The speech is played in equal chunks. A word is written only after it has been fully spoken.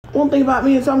One thing about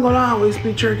me is I'm gonna always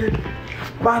be triggered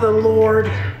by the Lord.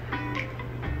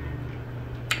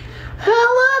 I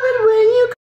love it when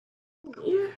you come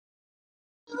here.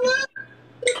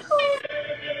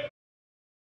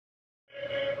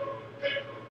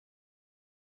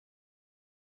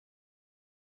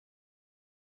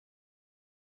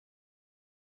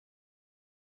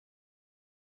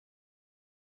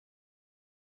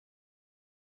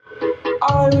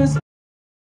 I was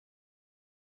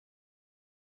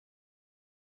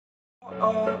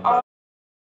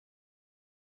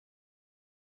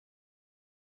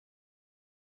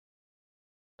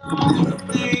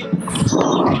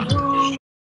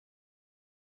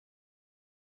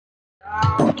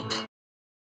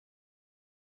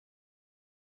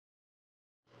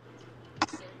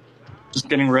Just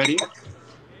getting ready?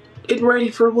 getting ready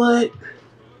for what?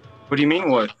 What do you mean,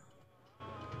 what?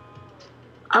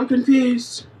 I'm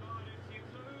confused.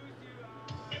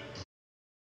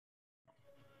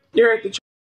 You're at the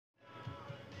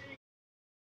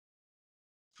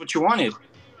What you wanted?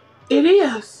 It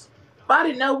is. I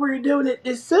didn't know we were doing it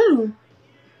this soon.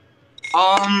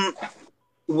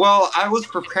 Well, I was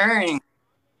preparing,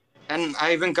 and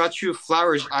I even got you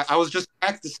flowers. I was just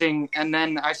practicing, and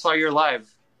then I saw you're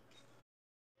live.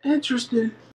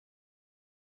 Interesting.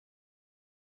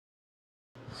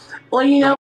 Well, you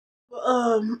know,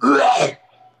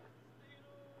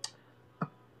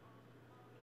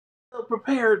 a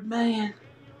prepared man.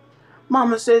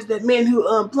 Mama says that men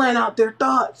who plan out their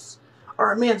thoughts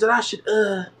are men that I should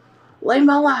lay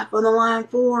my life on the line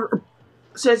for.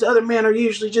 Says other men are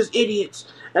usually just idiots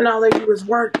and all they do is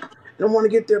work and want to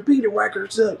get their Peter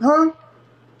whackers up, huh?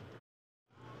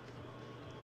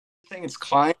 I think it's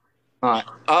Klein. Not.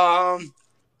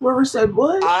 Whoever said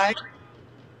what?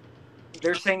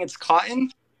 They're saying it's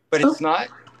cotton, but Oh, it's not.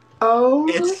 oh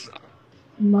It's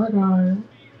my God.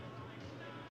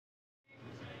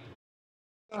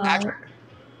 act-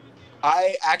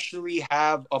 I actually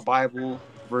have a Bible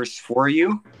verse for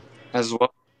you as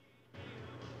well.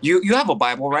 You have a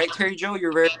Bible, right, Terry Joe?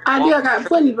 You're very I do. well. I got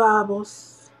plenty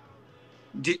Bibles.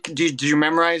 Did you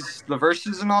memorize the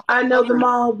verses and all I know that? Or them no?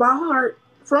 all by heart,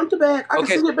 front to back. I can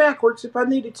Okay, so sing it backwards if I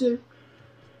needed to.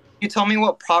 you tell me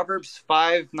what Proverbs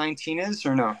 5:19 is,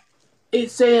 or no? It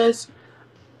says,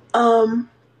 And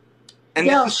this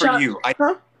thou is for shalt, you.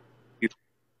 huh?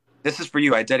 This is for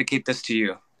you. I dedicate this to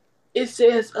you. It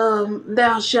says,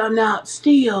 thou shalt not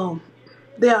steal,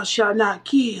 thou shalt not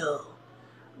kill,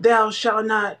 thou shalt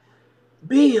not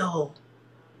bill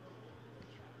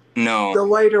No, the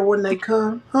waiter when they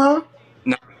come, huh?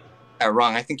 no,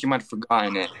 wrong. I think you might have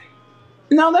forgotten it.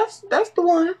 No, that's the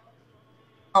one.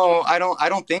 Oh, I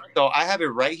don't think so. I have it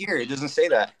right here. It doesn't say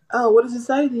that. Oh, what does it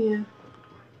say then?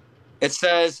 It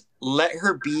says, "Let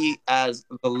her be as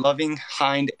the loving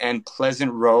hind and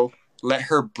pleasant roe. Let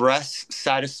her breasts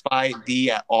satisfy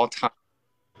thee at all times,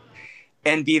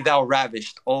 and be thou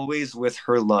ravished always with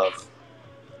her love."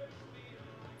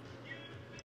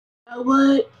 You know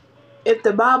what? If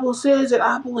the Bible says it,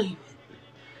 I believe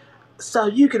it. So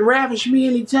you can ravish me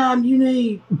anytime you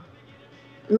need.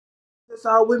 That's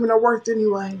all women are worth,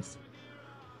 anyways.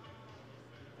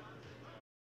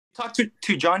 Talk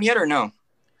to John yet or no?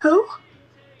 Who?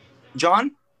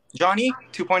 John? Johnny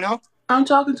 2.0? I'm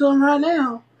talking to him right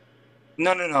now.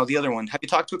 No, the other one. Have you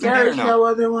talked with him There yet or is no? no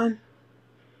other one.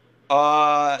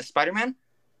 Spider-Man?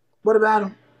 What about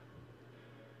him?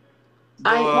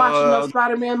 I ain't watching no The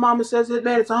Spider-Man. Mama says that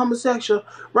man is a homosexual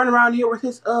running around here with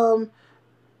his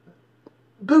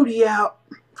booty out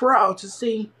for all to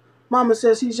see. Mama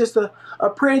says he's just a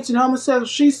prancing homosexual.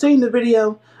 She's seen the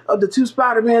video of the two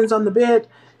Spider-Mans on the bed,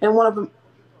 and one of them.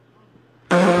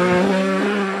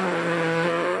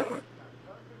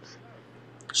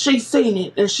 She's seen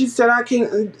it, and she said I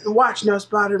can't watch no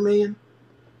Spider-Man.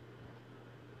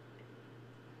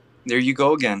 There you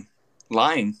go again.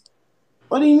 Lying.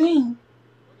 What do you mean?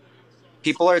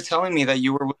 People are telling me that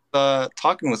you were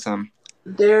talking with him.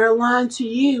 They're lying to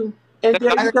you, and The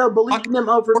there guy you that go, you were believing them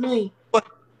over me.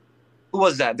 who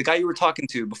was that? The guy you were talking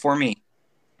to before me.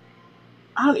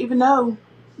 I don't even know.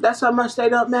 That's how much they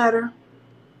don't matter.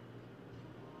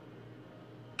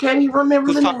 Can't even remember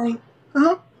Who's the Tommy? name.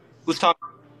 Huh? Who's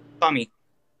Tommy?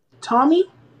 Tommy?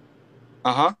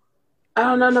 Uh-huh. I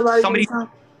don't know nobody named Somebody Tommy.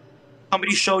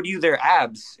 somebody showed you their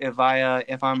abs, if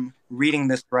I'm reading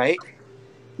this right.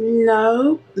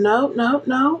 No, no, no,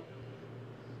 no.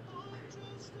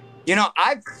 You know,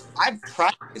 I've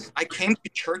practiced. I came to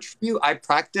church for you. I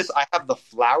practiced. I have the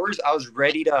flowers. I was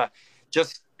ready to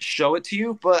just show it to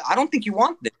you, but I don't think you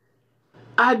want this.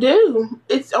 I do.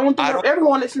 It's the only thing I I've don't ever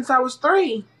wanted since I was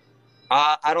 3.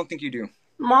 I don't think you do.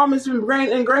 Mom has been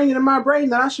ingrained in my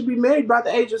brain that I should be married by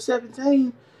the age of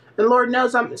 17. And Lord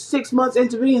knows I'm 6 months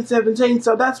into being 17,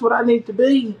 so that's what I need to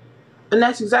be. And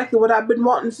that's exactly what I've been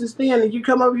wanting since then. And you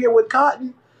come over here with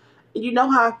cotton, and you know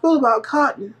how I feel about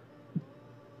cotton.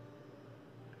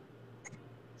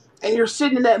 And you're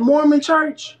sitting in that Mormon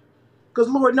church, because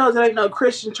Lord knows it ain't no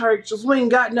Christian church, because we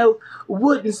ain't got no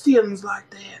wooden ceilings like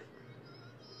that.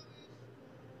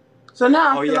 So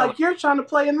now Oh I feel yeah, like you're trying to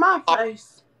play in my like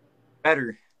face.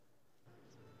 better.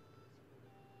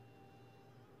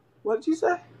 What did you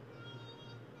say?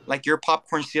 Like your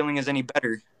popcorn ceiling is any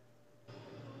better.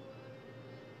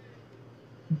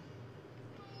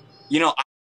 You know,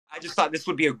 I just thought this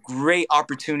would be a great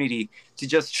opportunity to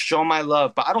just show my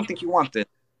love, but I don't think you want this.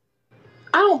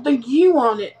 I don't think you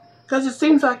want it, because it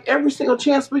seems like every single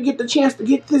chance we get the chance to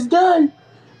get this done,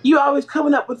 you always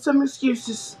coming up with some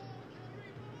excuses.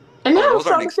 And now Oh, I'm those aren't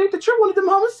starting to think that you're one of them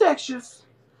homosexuals.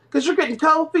 Because you're getting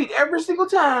cold feet every single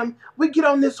time we get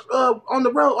on this, on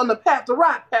the road, on the path to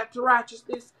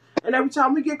righteousness. And every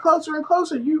time we get closer and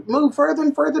closer, you move further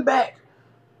and further back.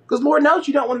 Because Lord knows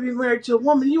you don't want to be married to a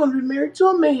woman, you want to be married to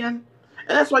a man.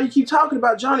 And that's why you keep talking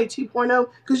about Johnny 2.0,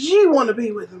 because you want to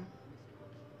be with him.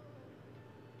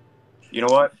 You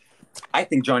know what? I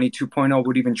think Johnny 2.0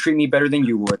 would even treat me better than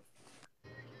you would.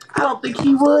 I don't think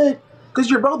he would, because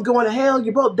you're both going to hell,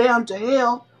 you're both down to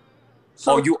hell.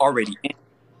 Oh, So, you already in.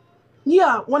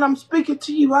 yeah, when I'm speaking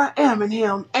to you, I am in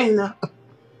hell, ain't I?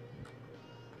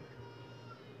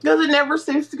 Because it never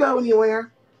seems to go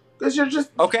anywhere. Because you're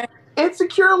just Okay.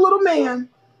 insecure little man.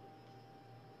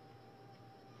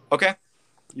 Okay.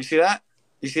 You see that?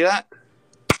 You see that?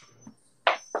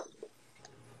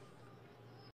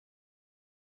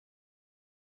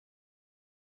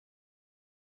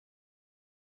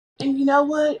 And you know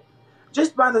what?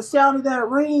 Just by the sound of that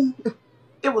ring,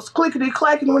 it was clickety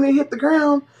clacking when it hit the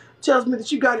ground. Tells me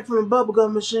that you got it from a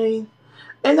bubblegum machine.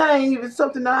 And that ain't even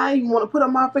something that I even want to put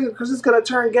on my finger because it's going to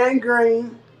turn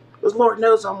gangrene. Because Lord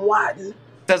knows I'm whiting.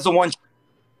 Says the one.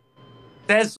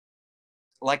 Says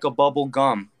like a bubble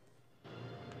gum.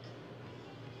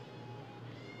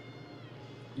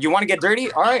 You want to get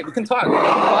dirty? All right, we can talk. We can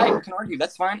fight. We can argue.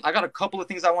 That's fine. I got a couple of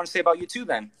things I want to say about you too.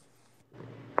 Then.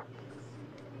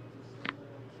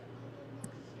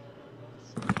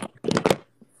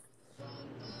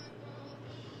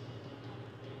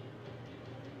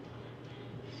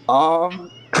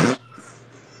 Um.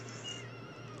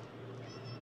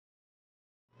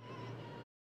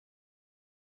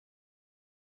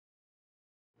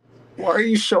 Why are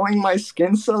you showing my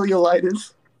skin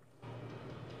cellulitis?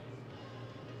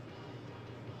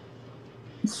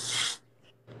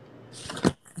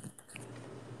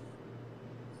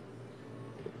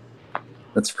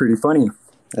 That's pretty funny.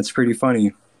 That's pretty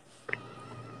funny.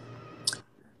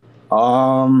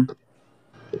 Um.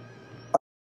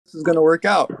 This is gonna work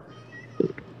out.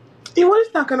 And what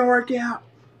is not going to work out?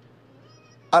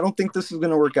 I don't think this is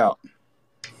gonna work out.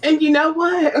 And you know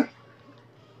what?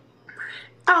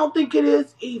 I don't think it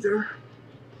is either.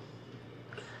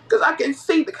 Because I can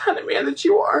see the kind of man that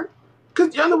you are.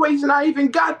 Because the other reason I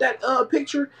even got that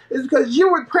picture is because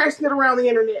you were pressing it around the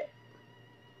internet.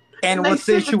 And And they what's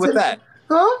the sent issue it with to me. that?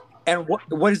 Huh? And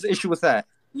what is the issue with that?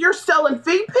 You're selling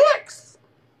feet pics?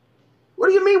 What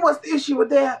do you mean, what's the issue with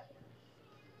that?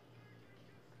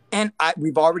 And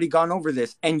we've already gone over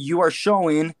this. And you are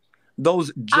showing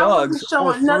those I wasn't jugs for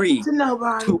showing nothing free to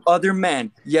nobody. to other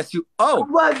men. Yes, you. I Oh,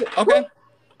 wasn't. okay,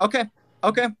 okay,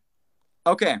 okay,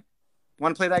 okay.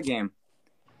 Want to play that game?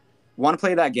 Want to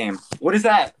play that game? What is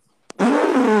that?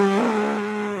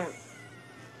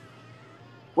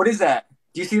 What is that?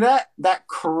 Do you see that? That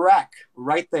crack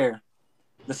right there.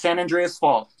 The San Andreas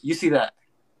Fault. You see that?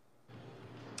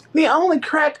 The only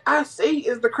crack I see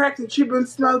is the crack that you've been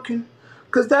smoking.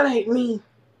 Because that ain't me.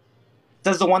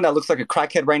 Says the one that looks like a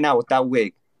crackhead right now with that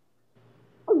wig.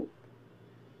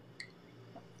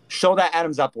 Show that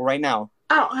Adam's apple right now.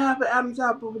 I don't have an Adam's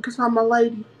apple because I'm a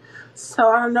lady. So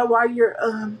I don't know why you're,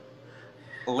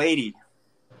 A lady.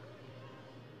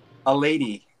 A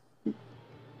lady.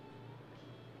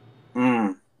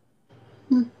 Mm.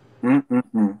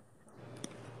 Mm-mm-mm.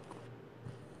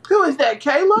 Who is that,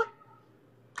 Kayla?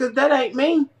 Because that ain't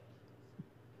me.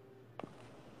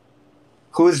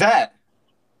 Who is that?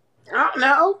 I don't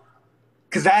know.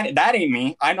 Cause that ain't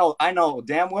me. I know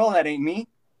damn well that ain't me.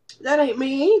 That ain't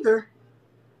me either.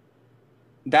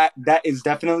 That is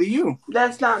definitely you.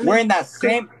 That's not me.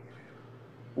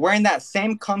 Wearing that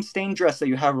same cum stain dress that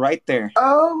you have right there.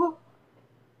 Oh.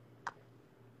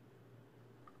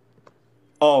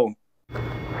 Oh,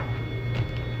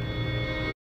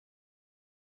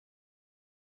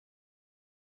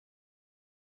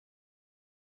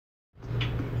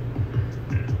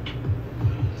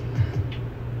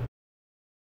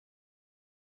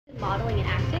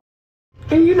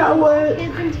 And you know what?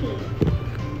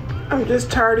 I'm just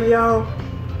tired of y'all.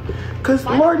 Because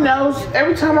Lord knows,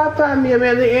 every time I find me a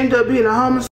man, they end up being a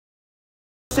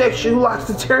homosexual who likes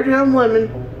to tear down women.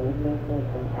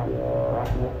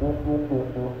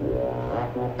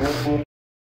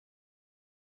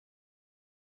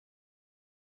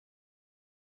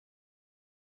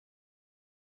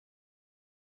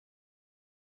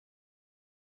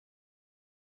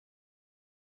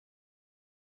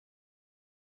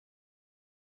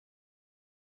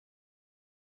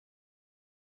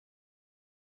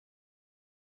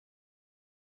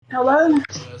 Hello?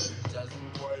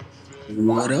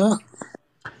 What up?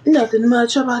 Nothing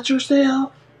much. About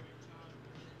yourself?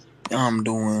 I'm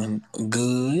doing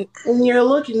good. And you're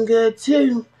looking good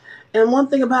too. And one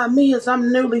thing about me is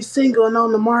I'm newly single and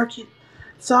on the market.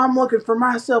 So I'm looking for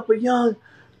myself a young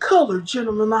colored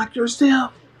gentleman like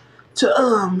yourself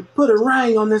to put a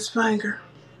ring on this finger.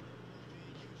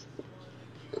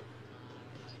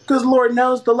 Cause Lord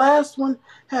knows the last one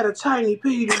had a tiny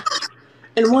Peter.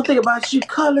 And one thing about you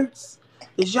coloreds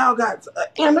is y'all got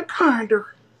an anaconda.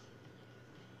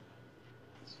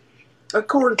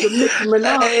 According to Nicki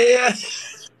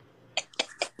Minaj.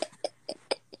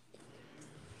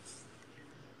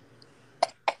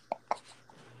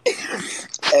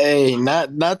 Hey,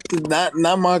 not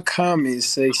my comment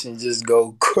section just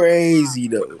go crazy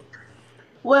though.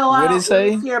 Well, I What it don't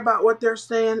really say? care about what they're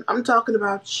saying. I'm talking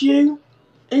about you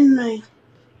and me.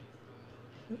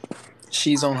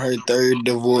 She's on her third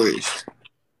divorce.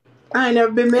 I ain't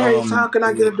never been married, so how can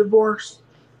I get a divorce?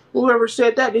 Whoever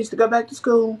said that needs to go back to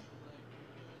school.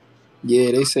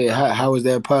 Yeah, they said how is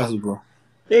that possible?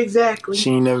 Exactly.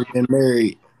 She ain't never been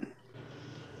married.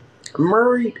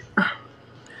 Married.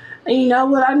 And you know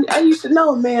what? I used to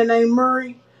know a man named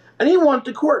Murray, and he wanted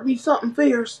to court me something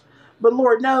fierce. But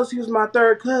Lord knows he was my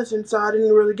third cousin, so I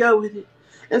didn't really go with it.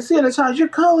 And seeing as how you're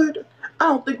colored, I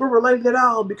don't think we're related at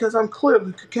all because I'm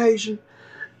clearly Caucasian.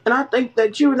 And I think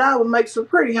that you and I would make some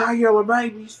pretty high yellow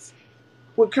babies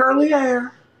with curly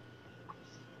hair.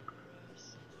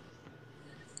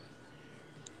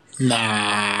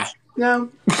 Nah. No,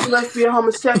 you must be a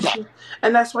homosexual,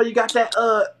 and that's why you got that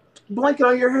blanket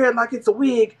on your head like it's a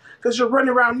wig, because you're running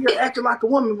around here acting like a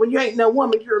woman when you ain't no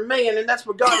woman. You're a man, and that's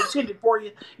what God intended for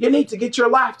you. You need to get your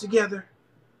life together.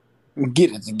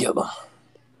 Get it together.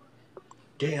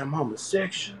 Damn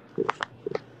homosexual.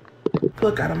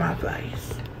 Look out of my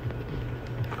face.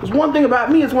 Because one thing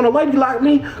about me is when a lady like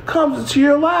me comes into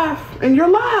your life, and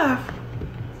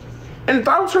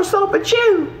throws herself at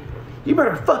you, you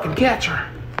better fucking catch her.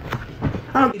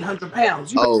 I don't need 100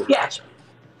 pounds. You better Oh, catch her.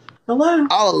 Hello?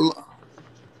 all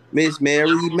Miss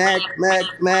Mary Mac,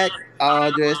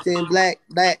 all dressed in black.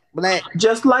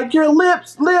 Just like your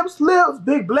lips,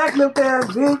 big black lip ass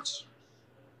bitch.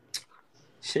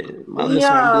 Shit, my lips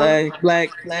aren't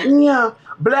Yeah, black. yeah.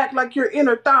 Black like your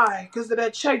inner thigh because of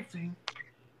that chafing.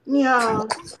 Yeah.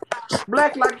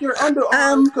 Black like your underarms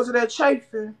Um, because of that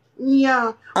chafing.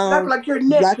 Yeah. Black um, like your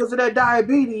neck black, because of that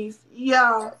diabetes.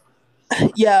 Yeah.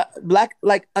 yeah, black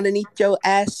like underneath your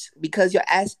ass because your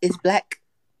ass is black,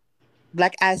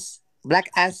 black ass, black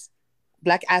ass,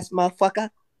 motherfucker,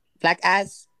 black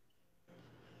ass.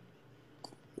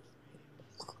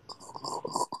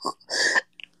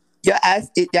 Your ass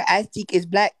cheek is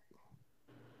black.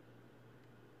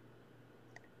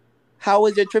 How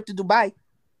was your trip to Dubai?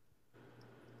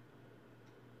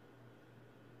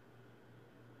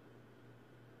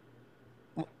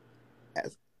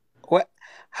 What?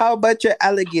 How about your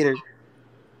alligator?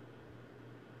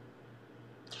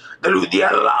 The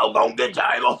Louisiana law gonna get you,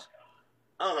 Amos.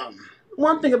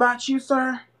 One thing about you,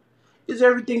 sir, is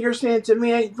everything you're saying to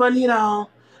me ain't funny at all.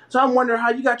 So I'm wondering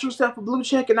how you got yourself a blue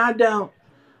check and I don't.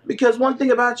 Because one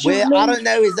thing about you Well, and I me, don't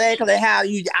know exactly how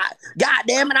you.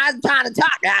 Goddamn it, I was trying to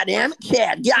talk. Goddamn it,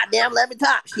 shit. Goddamn, let me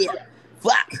talk. Shit,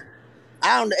 fuck.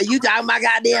 I don't. You talking about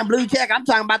goddamn blue check? I'm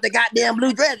talking about the goddamn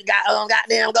blue dress. Goddamn,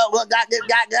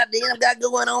 got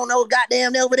going on those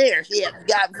goddamn over there. Shit,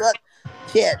 God, fuck.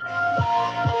 Shit,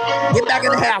 get back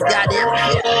in the house. Goddamn it.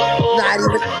 Shit, not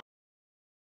even.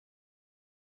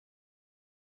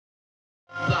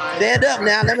 Stand up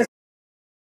now. Let me.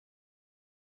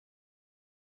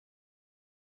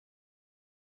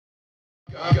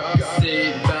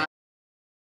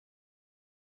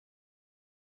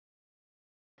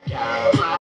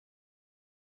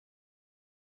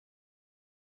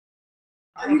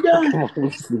 are you done?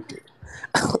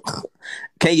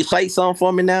 Can you say something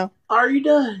for me now? Are you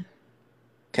done?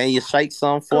 Can you say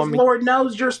something for Because me? Lord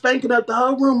knows you're stinking up the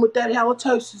whole room with that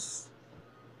halitosis.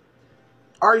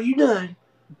 Are you done?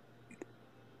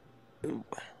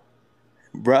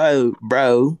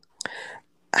 Bro.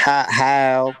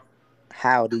 how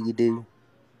do you do?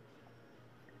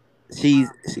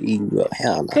 Well,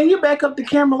 hell no. Can you back up the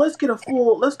camera? Let's get a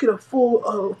full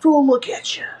look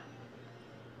at you.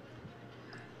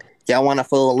 Y'all want a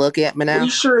full look at me We now?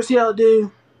 sure as hell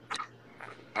do.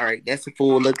 All right, that's a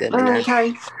full look at me now.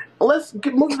 Okay. Let's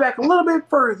move back a little bit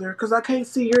further because I can't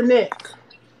see your neck.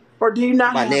 Or do you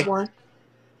not My have neck. one?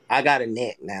 I got a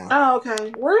neck now. Oh,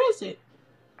 okay. Where is it?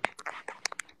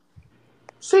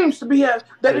 Seems to be that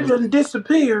it done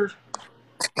disappeared.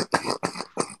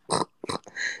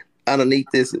 Underneath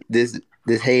this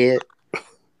head.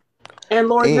 And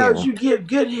Lord knows Damn. you give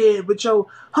good head with your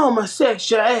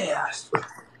homosexual ass.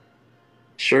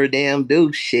 Sure damn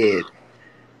do shit.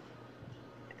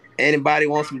 Anybody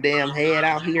want some damn head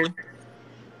out here?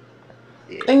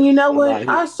 Yeah, And you know I'm what? out here.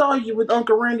 I saw you with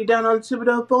Uncle Randy down on the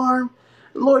Thibodeau farm.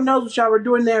 Lord knows what y'all were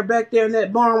doing back there in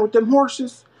that barn with them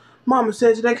horses. Mama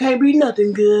says that can't be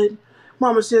nothing good.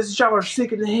 Mama says that y'all are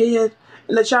sick in the head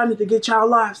and that y'all need to get y'all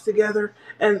lives together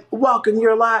and walk in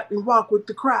your light and walk with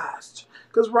the Christ.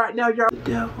 Because right now y'all the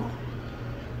devil.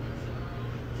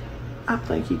 I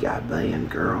think he got banned,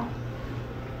 girl.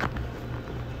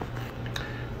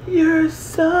 You're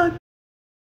so...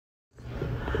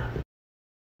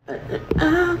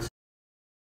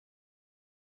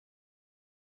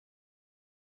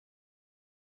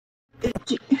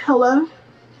 Hello?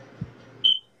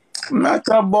 Not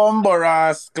a bumbo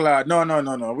rascal.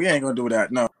 No. We ain't gonna do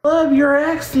that. No. Love your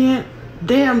accent,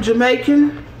 damn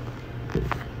Jamaican.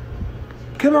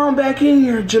 Come on back in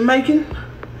here, Jamaican.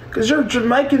 Cause you're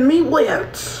Jamaican me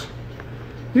wet.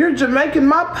 You're Jamaican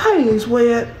my pains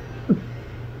wet.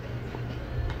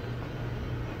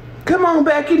 Come on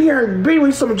back in here and bring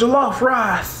me some jollof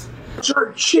rice,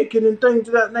 jerk chicken and things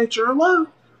of that nature. Hello?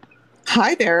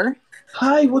 Hi there.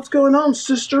 Hi, what's going on,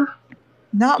 sister?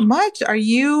 Not much. Are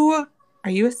you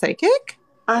a psychic?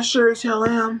 I sure as hell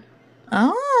am.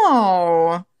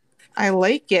 Oh, I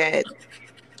like it.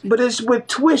 But it's with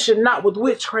tuition, not with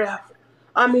witchcraft.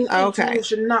 I mean Okay.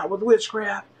 intuition, not with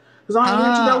witchcraft. Because I ain't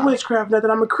into no Ah. witchcraft, not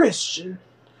that I'm a Christian.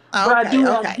 But I do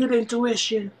have Okay. good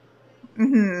intuition.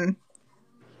 Mm-hmm.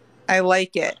 I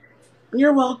like it.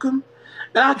 You're welcome.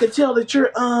 And I can tell that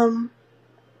you're a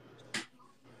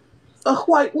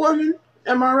white woman.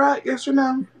 Am I right? Yes or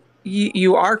no?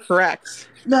 You are correct.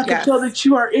 And I can Yes. tell that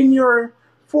you are in your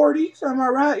 40s. Am I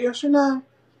right? Yes or no?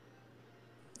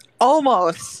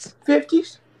 Almost.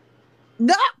 50s?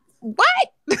 No.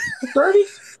 What?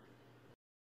 30s?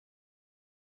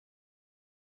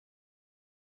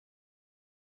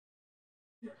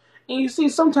 And you see,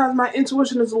 sometimes my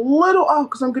intuition is a little off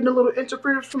because I'm getting a little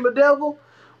interference from the devil.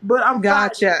 But I'm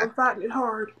Gotcha. fighting it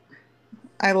hard.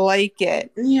 I like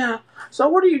it. Yeah. So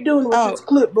what are you doing with this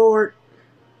clipboard?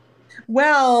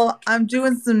 Well, I'm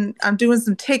doing some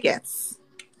tickets.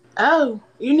 Oh,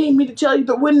 you need me to tell you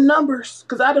the winning numbers?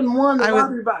 Because I done won the I would.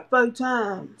 lottery about 4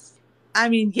 times. I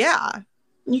mean, yeah.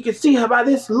 You can see how by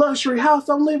this luxury house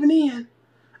I'm living in.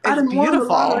 I It's done won the beautiful.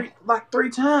 lottery like 3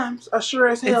 times. I sure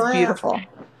as hell It's have. beautiful.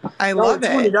 I Only love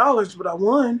it. $20, but I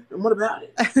won. And what about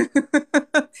it?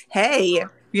 Hey,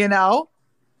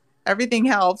 everything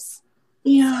helps.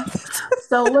 Yeah.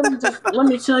 So let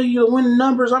me tell you the winning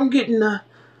numbers. I'm getting a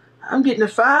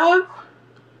 5.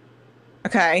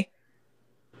 Okay.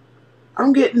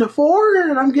 I'm getting a 4,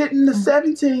 and I'm getting a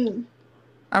 17.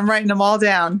 I'm writing them all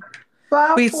down.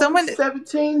 5, Wait, 40,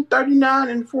 17, 39,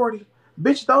 and 40.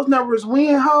 Bitch, those numbers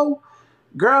win, ho.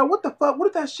 Girl, what the fuck? What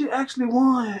if that shit actually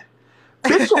won?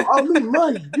 Bitch, you gonna owe me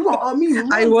money. You gonna owe me money.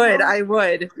 I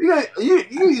would. You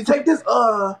need to take this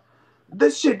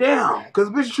shit down. Cause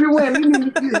bitch, if you win, you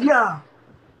need to, yeah.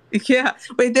 Yeah.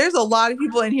 Wait, there's a lot of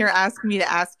people in here asking me to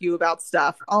ask you about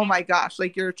stuff. Oh my gosh.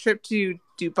 Like your trip to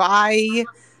Dubai.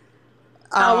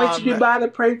 I went to Dubai to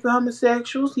pray for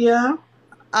homosexuals, yeah.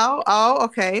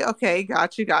 Okay.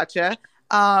 Gotcha.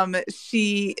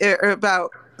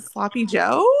 About Sloppy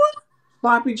Joe?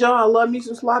 Sloppy Joe, I love me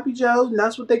some Sloppy Joes, and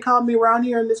that's what they call me around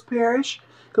here in this parish.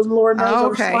 Because Lord knows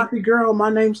I'm a sloppy girl. My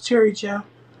name's Terry Joe.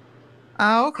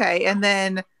 Oh, okay. And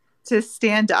then to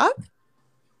stand up?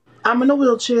 I'm in a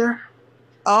wheelchair.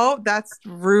 Oh, that's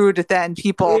rude then,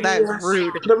 people. Yes. That is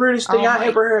rude. The rudest thing I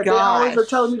ever heard. Gosh. They always are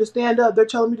telling me to stand up. They're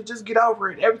telling me to just get over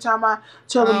it. Every time I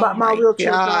tell them about my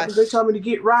wheelchair problems, they tell me to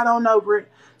get right on over it.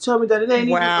 Tell me that it ain't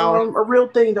even a real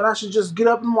thing, that I should just get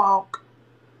up and walk.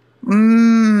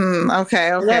 Okay.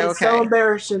 And that is so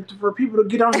embarrassing for people to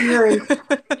get on here and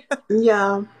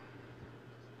yeah.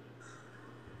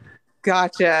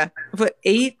 Gotcha. But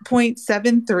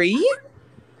 8.73?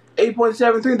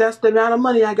 8.73, that's the amount of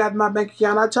money I got in my bank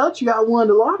account. I told you I won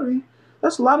the lottery.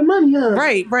 That's a lot of money, huh?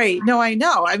 Right. No, I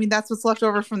know. I mean, that's what's left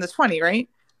over from the 20, right?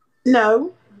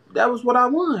 No, that was what I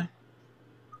won.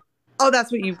 Oh,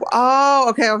 that's what you. Oh,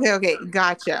 okay.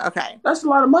 Gotcha. Okay. That's a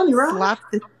lot of money, right? Slap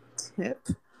the tip.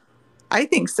 I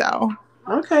think so.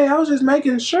 Okay, I was just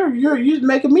making sure. You're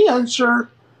making me unsure.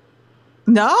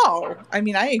 No, I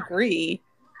mean I agree.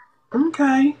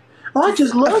 Okay. Well, I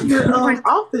just love your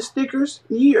office stickers.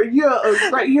 You're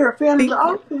a fan of The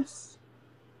Office.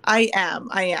 I am.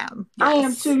 Yes. I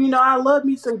am too. You know, I love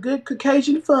me some good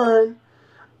Caucasian fun.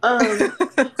 So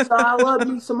I love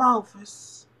me some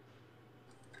Office.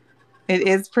 It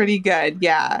is pretty good.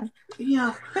 Yeah.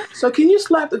 Yeah. So can you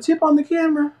slap the tip on the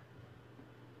camera?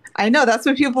 I know that's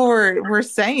what people were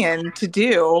saying to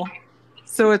do.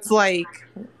 So it's like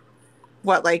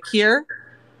what, like here?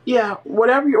 Yeah.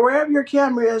 Wherever your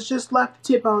camera is, just slap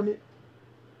the tip on it.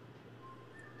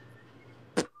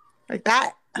 Like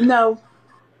that? No.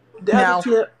 The other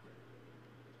tip.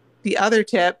 The other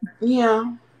tip.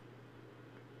 Yeah.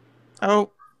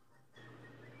 Oh.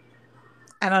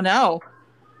 I don't know.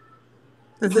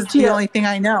 This is the only thing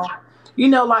I know. You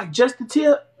know, like just the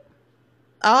tip.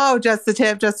 Oh, just the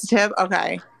tip.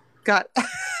 Okay. Got.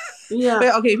 Yeah.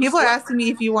 But okay, people are asking me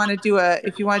if you want to do a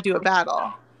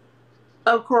battle.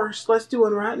 Of course. Let's do it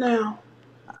right now.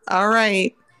 All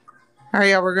right.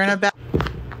 Yeah, we're gonna battle.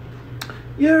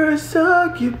 You're a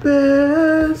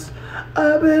succubus.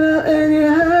 I've been out and you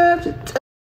have to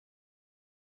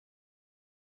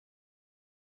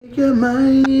take your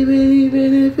mind,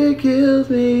 even if it kills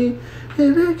me.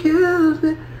 If it kills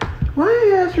me. Why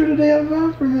you ask her to damn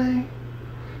vote for me?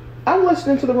 I'm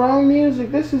listening to the wrong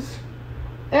music. This is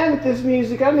amethyst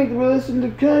music. I need to be listening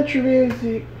to country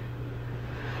music.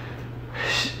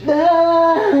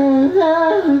 Down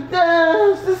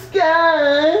the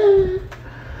sky.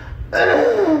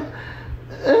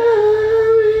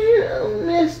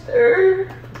 Mister.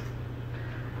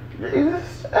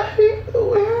 Jesus, I hate the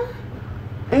wind.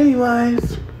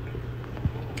 Anyways,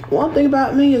 one thing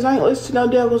about me is I ain't listen to no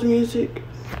devil's music.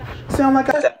 Sound like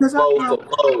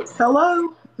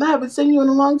Hello? I haven't seen you in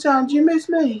a long time. Do you miss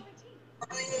me?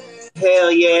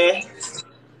 Hell yeah.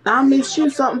 I miss you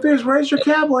something fierce. Where's your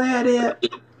cowboy hat at?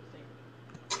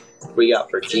 We got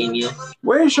Virginia.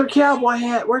 Where's your cowboy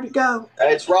hat? Where'd it go?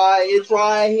 It's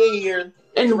right here.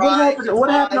 And what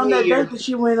happened on that date that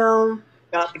you went on?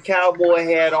 Got the cowboy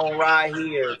hat on right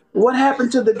here. What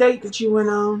happened to the date that you went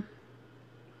on?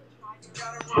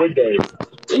 What date?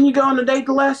 Didn't you go on the date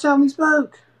the last time we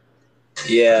spoke?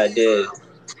 Yeah, I did.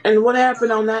 And what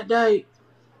happened on that date?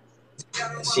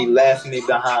 She left me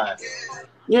behind.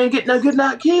 You ain't get no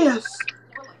goodnight kiss.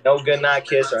 No goodnight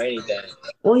kiss or anything.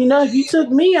 Well, you know, if you took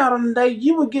me out on a date,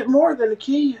 you would get more than a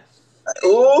kiss.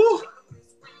 Ooh.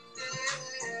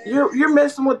 You're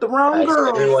messing with the wrong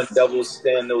girl. Everyone double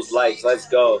stand those lights. Let's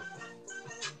go.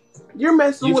 You're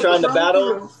messing with the wrong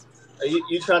girl. Are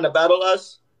you trying to battle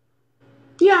us?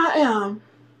 Yeah, I am.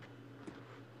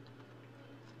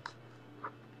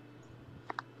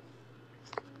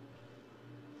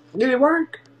 Did it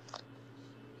work?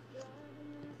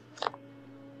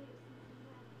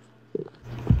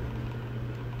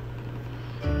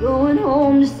 Going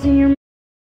home to see your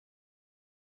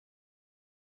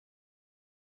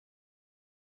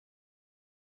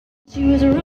she was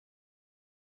a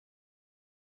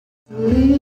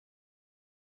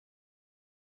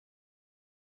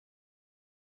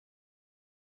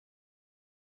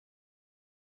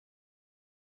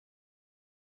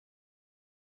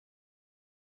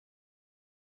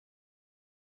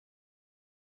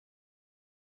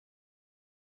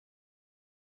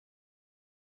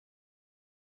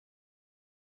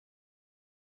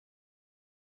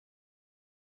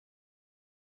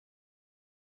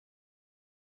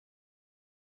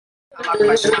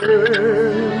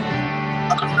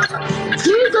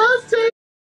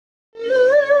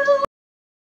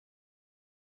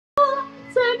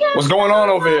What's going on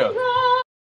over here?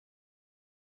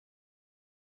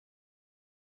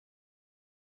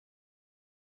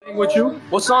 Sing with you?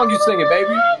 What song you singing,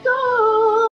 baby?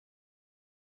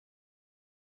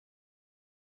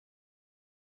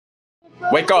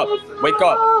 Wake up, wake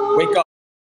up, wake up.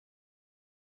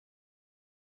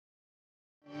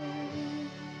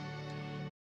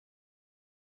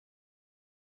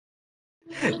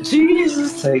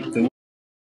 Jesus, take the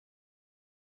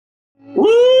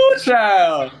woo,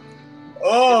 child.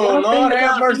 Oh, Lord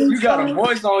have mercy. You got a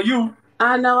voice on you.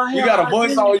 I know I have. You got a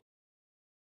voice on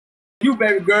you,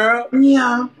 baby girl.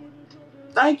 Yeah.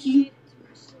 Thank you.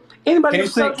 Anybody Can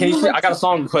you sing? Can you sing? I got a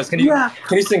song request. Can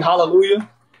you sing Hallelujah?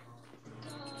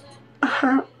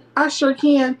 I sure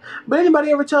can. But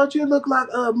anybody ever told you look like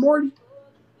Morty?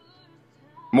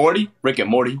 Morty? Rick and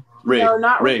Morty? Rick. No,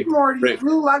 not Rick and Morty. Rick.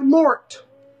 You look like Mort.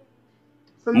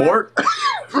 From Mort?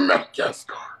 from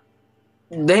Madagascar.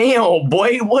 Damn,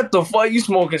 boy, what the fuck? You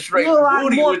smoking straight You like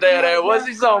booty Mort with that from ass? What's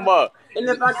he talking about? And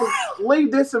if I could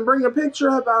leave this and bring a picture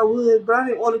up, I would, but I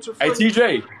didn't want it to. Hey,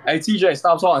 TJ. Hey, TJ,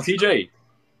 stop talking. TJ.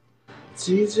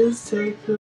 Jesus, take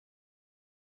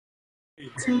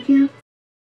you.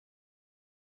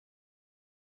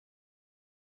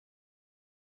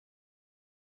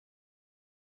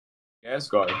 Yes,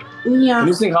 God. Yeah. Can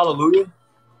you sing Hallelujah?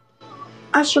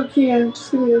 I sure can.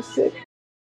 Just give me a sec.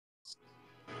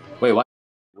 Wait, what?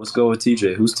 Let's go with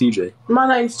TJ. Who's TJ? My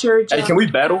name's Terry. Hey, can we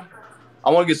battle? I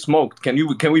want to get smoked. Can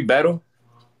we battle?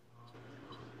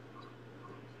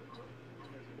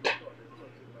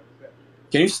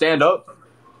 Can you stand up?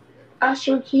 I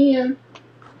sure can.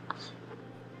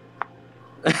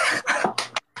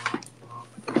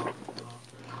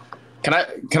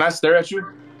 Can I stare at you?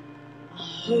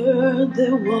 Heard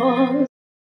there was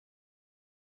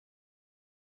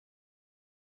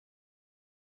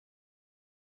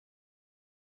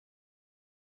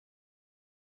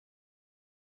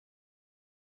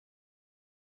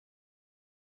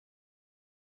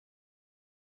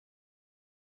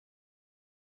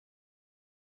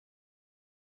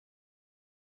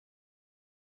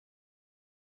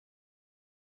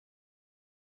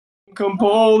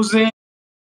Composing.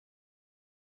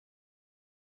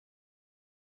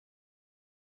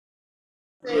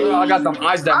 I got them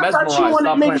eyes that I thought you mesmerize.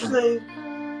 Stop wanted me to playing.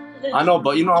 sing. I know,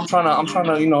 but I'm trying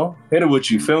to, hit it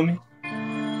with you. Feel me?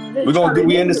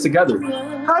 We in this together.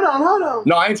 Hold on.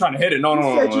 No, I ain't trying to hit it. No.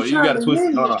 You got to twist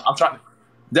it. No. I'm trying.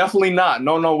 Definitely not.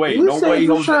 No way. You No said way.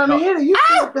 you was trying to hit it. You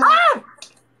said that.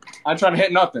 I'm trying to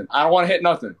hit nothing. I don't want to hit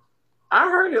nothing. I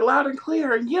heard it loud and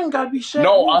clear, and you don't gotta be shy.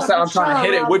 No, I said I'm trying to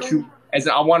hit it with you, as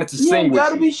in I wanted to sing with you. You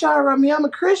gotta be shy around me. I'm a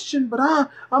Christian, but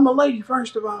I'm a lady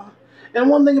first of all. And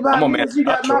one thing about me is you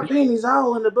got my panties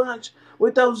all in a bunch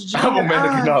with those giant I'm a man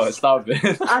eyes. of God. Stop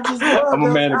it. I just love I'm a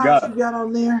those man of eyes God. you got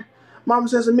on there. Mama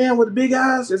says a man with big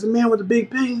eyes is a man with a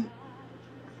big penis.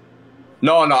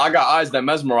 No, I got eyes that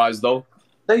mesmerize though.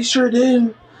 They sure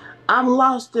do. I'm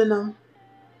lost in them.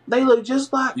 They look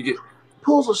just like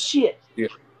pools of shit. Yeah.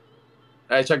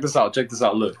 Hey, check this out.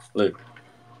 Look.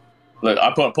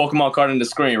 I put a Pokemon card in the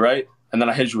screen, right? And then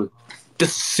I hit you with, this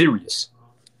is serious.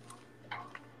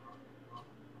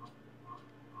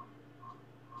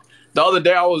 The other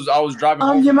day I was driving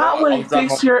home. You might want to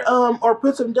fix your or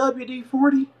put some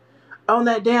WD-40 on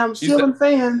that damn ceiling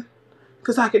fan,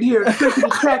 cause I could hear crickety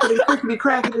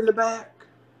crackety in the back.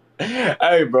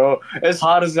 Hey, bro, it's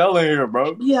hot as hell in here,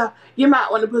 bro. Yeah, you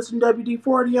might want to put some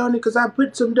WD-40 on it, cause I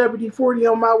put some WD-40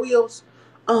 on my wheels,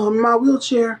 my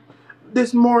wheelchair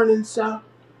this morning. So,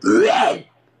 yeah,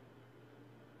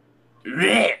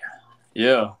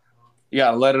 you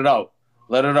gotta let it out.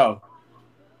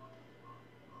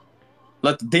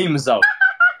 Let the demons out.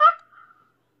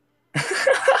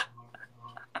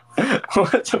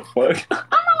 What the fuck?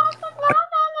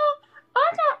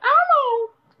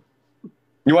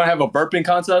 You want to have a burping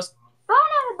contest? I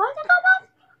don't have a burping contest.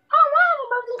 I don't want to have a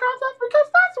burping contest because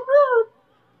that's weird.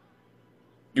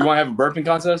 You want to have a burping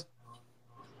contest?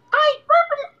 I ain't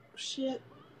burping. Shit.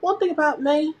 One thing about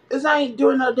me is I ain't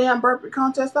doing no damn burping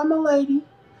contest. I'm a lady.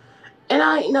 And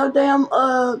I ain't no damn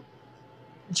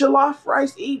jollof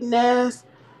rice eating ass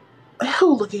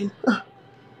hooligan.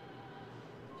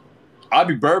 I'll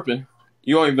be burping.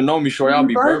 You don't even know me, shorty. I'll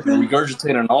be burping,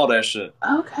 regurgitating all that shit.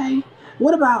 Okay.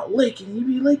 What about licking? You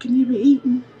be licking, you be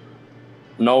eating?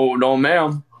 No,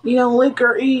 ma'am. You don't lick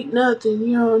or eat nothing.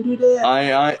 You don't do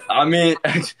that. I mean,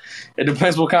 it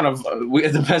depends what kind of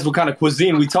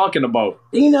cuisine we talking about.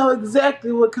 You know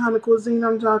exactly what kind of cuisine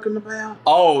I'm talking about.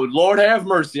 Oh, Lord have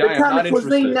mercy. The kind of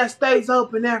cuisine that stays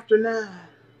open after 9.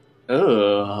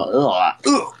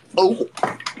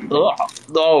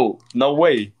 No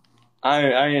way.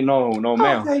 I ain't no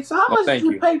ma'am. Okay, so how much did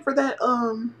you pay for that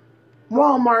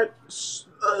Walmart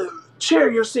chair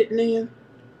you're sitting in?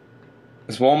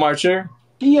 This Walmart chair?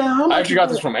 Yeah, how much? I actually got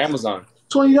this from Amazon.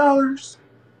 $20?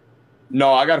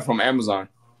 No, I got it from Amazon.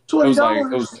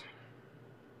 $20? It was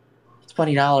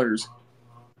 $20.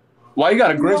 Why you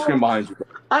got a green screen behind you?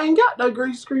 I ain't got no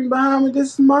green screen behind me.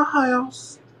 This is my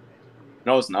house.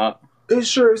 No, it's not. It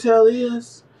sure as hell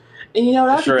is. And you know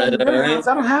what? Sure I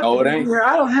don't have no, to it be ain't. here.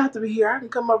 I don't have to be here. I can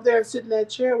come over there and sit in that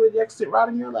chair with you. I can sit right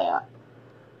in your lap.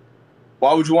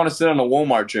 Why would you want to sit in a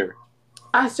Walmart chair?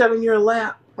 I sit in your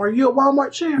lap. Are you a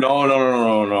Walmart chair?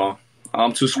 No.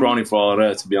 I'm too scrawny for all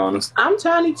that, to be honest. I'm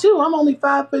tiny too. I'm only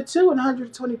 5'2" and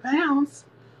 120 pounds.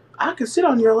 I can sit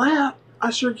on your lap.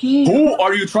 I sure can. Who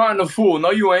are you trying to fool?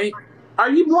 No, you ain't. Are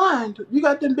you blind? You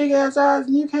got them big ass eyes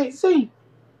and you can't see.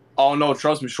 Oh no,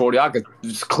 trust me, shorty. I could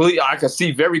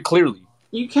see very clearly.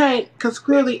 You can't, because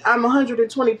clearly I'm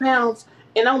 120 pounds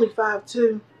and only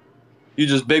 5'2". You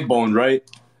just big boned, right?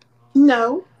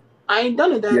 No, I ain't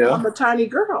done that. Yeah. I'm a tiny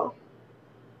girl.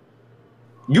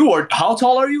 You are. How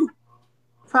tall are you?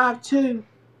 5'2".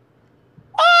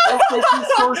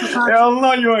 Hell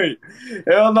no, you ain't.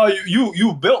 Hell no,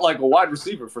 you built like a wide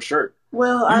receiver for sure.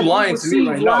 Well, You I do lying to me receive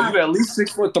right now. wide. You at least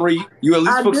 6'3". You at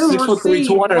least I do 6'3", receive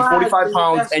 245 widely,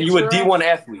 pounds, that's and what you a you're D1 asking.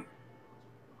 athlete.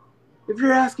 If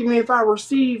you're asking me if I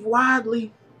receive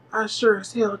widely, I sure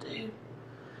as hell do.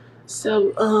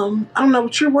 So, I don't know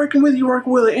what you're working with. You're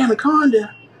working with an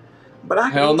anaconda, but I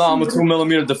can Hell no, I'm a receive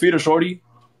 2mm defeater, shorty.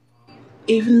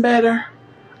 even better.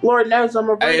 Lord knows I'm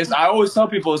a Hey, I always tell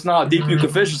people it's not how deep you can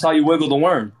fish, it's how you wiggle the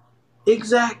worm.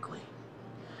 Exactly.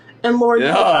 And Lord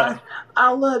knows Yeah.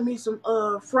 I love me some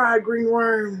fried green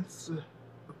worms.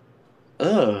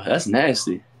 Ugh, that's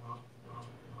nasty.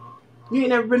 You ain't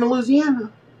never been to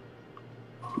Louisiana?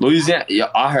 Louisiana, yeah,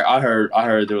 I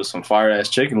heard there was some fire ass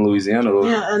chicken in Louisiana though.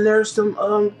 Yeah, and there's some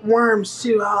worms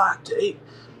too. I like to eat.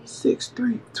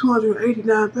 6'3",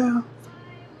 289 pounds.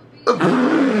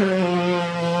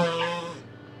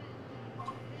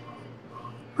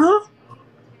 Huh?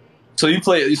 So you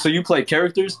play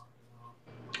characters?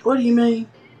 What do you mean?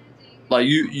 Like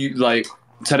you like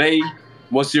today,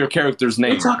 what's your character's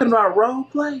name? We're talking about role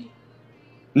play.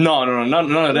 No, none of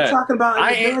We're that. talking about in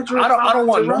I the ain't. bedroom. I don't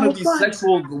want none of these play.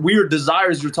 sexual weird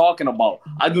desires you're talking about.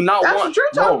 I do not That's want. what you're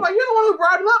talking about. You're the one who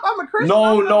brought it up. I'm a Christian.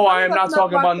 No, I am not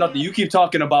talking about nothing. You keep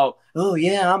talking about. Oh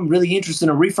yeah, I'm really interested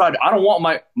in refried. I don't want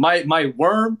my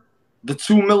worm, the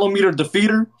 2mm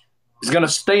defeater, is gonna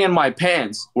stay in my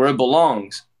pants where it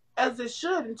belongs. As it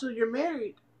should until you're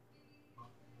married.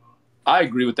 I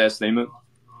agree with that statement.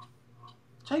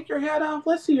 Take your hat off.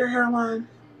 Let's see your hairline.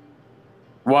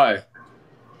 Why?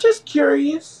 Just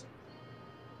curious.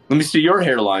 Let me see your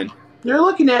hairline. You're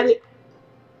looking at it.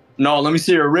 No, let me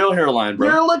see your real hairline, bro.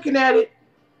 You're looking at it.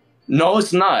 No,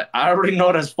 it's not. I already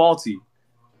know that's faulty.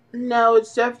 No,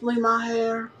 it's definitely my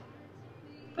hair.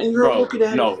 And you're looking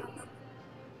at it.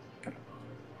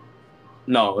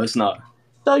 No, it's not.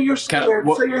 So you're scared.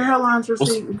 So your hairline's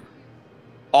receding.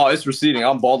 Oh, it's receding.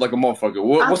 I'm bald like a motherfucker.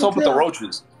 What's up with the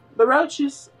roaches? The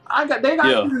roaches? They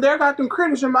got them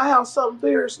critters in my house, something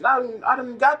fierce. I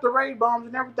done got the raid bombs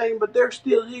and everything, but they're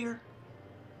still here.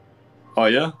 Oh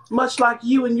yeah? Much like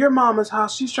you and your mama's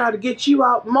house. She's tried to get you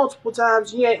out multiple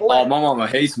times. You ain't let. Oh, my mama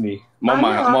hates me. My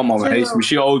mama hates me.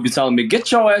 She always be telling me, "Get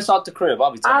your ass out the crib."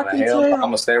 I'll be telling her, "Hell, I'm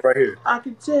gonna stay right here." I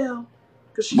can tell.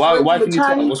 Why can you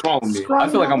tell? What's wrong with me? I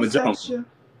feel like I'm a gentleman.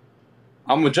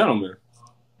 I'm a gentleman.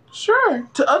 Sure,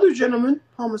 to other gentlemen,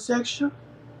 homosexual.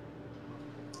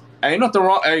 Ain't nothing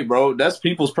wrong. Hey, bro, that's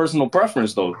people's personal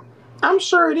preference, though. I'm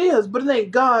sure it is, but it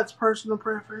ain't God's personal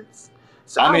preference.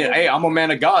 So I mean, hey, I'm a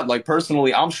man of God. Like,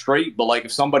 personally, I'm straight, but, like,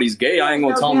 if somebody's gay, I ain't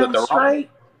gonna tell them that they're wrong.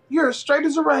 You're as straight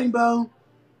as a rainbow.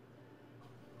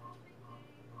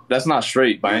 That's not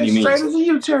straight by any means. Straight as a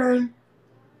U-turn.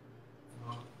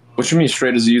 What you mean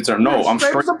straight as a U-turn? No, I'm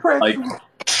straight, like,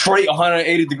 straight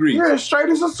 180 degrees. You're as straight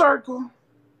as a circle.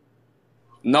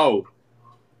 No.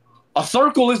 A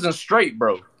circle isn't straight,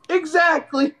 bro.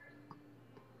 Exactly.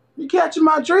 You catching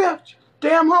my drift?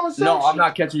 Damn homosexual. No, I'm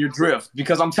not catching your drift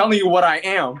because I'm telling you what I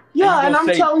am. Yeah, and I'm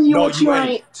telling you what you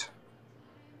ain't.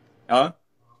 Huh?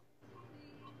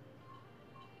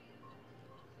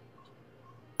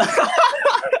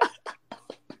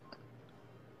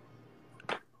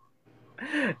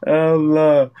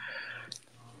 Allah.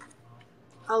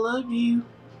 I love you.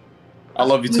 I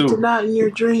love you too. Not in your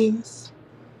dreams.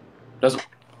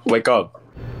 Wake up.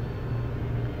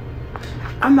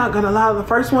 I'm not gonna lie. The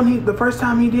first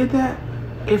time he did that,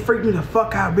 it freaked me the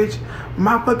fuck out, bitch.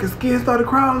 My fucking skin started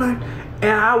crawling,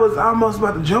 and I was almost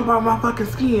about to jump out my fucking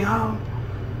skin.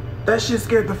 That shit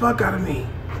scared the fuck out of me.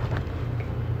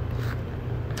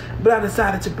 But I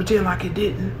decided to pretend like it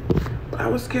didn't. But I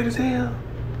was scared as hell.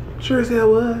 Sure as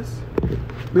hell was.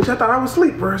 Bitch, I thought I was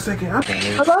asleep for a second.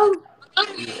 Hello?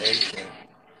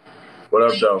 What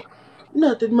up, though?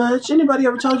 Nothing much. Anybody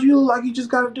ever told you like you just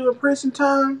gotta do a prison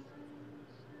time?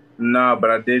 Nah, but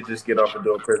I did just get off of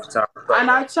doing prison time. And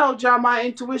I told y'all my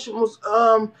intuition was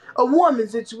a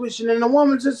woman's intuition, and a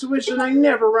woman's intuition ain't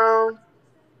never wrong.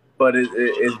 But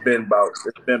it's been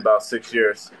about 6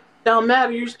 years. Don't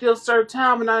matter, you still served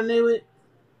time, and I knew it.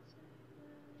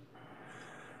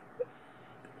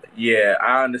 Yeah,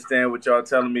 I understand what y'all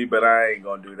telling me, but I ain't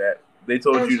gonna do that. They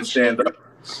told you to stand up.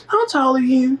 How tall are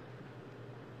you?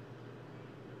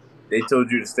 They told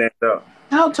you to stand up.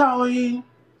 How tall are you?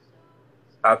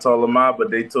 How tall am I? But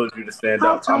they told you to stand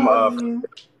up. I'm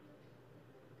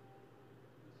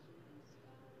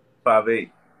 5'8".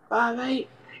 5'8".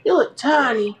 You look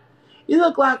tiny. You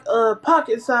look like a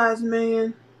pocket size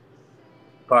man.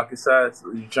 Pocket size?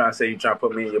 You trying to say you trying to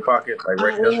put me in your pocket? Like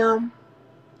right I here? am.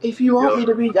 If you want me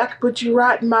to be, I can put you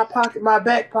right in my pocket, my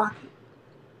back pocket.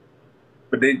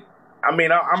 But then, I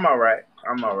mean, I'm all right.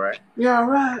 I'm all right. You're all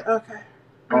right? Okay.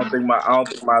 I don't think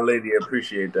my lady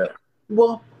appreciate that.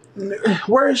 Well,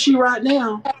 where is she right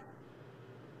now?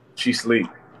 She sleep.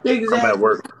 Exactly. I'm at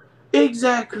work.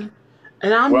 Exactly.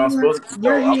 And I'm Well, I'm here. supposed to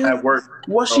You're know. I'm here. at work.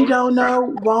 What she don't know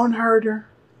won't hurt her.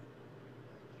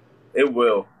 It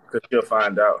will, because she'll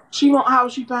find out. She won't. How will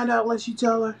she find out unless you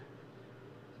tell her?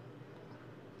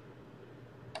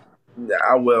 Yeah,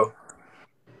 I will.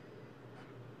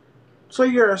 So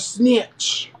you're a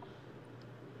snitch.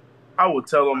 I will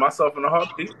tell her myself in a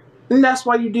heartbeat. And that's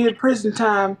why you did prison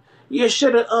time. You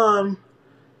should have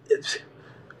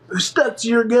stuck to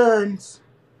your guns.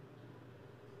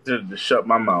 To shut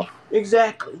my mouth.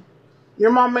 Exactly.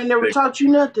 Your mom ain't never taught you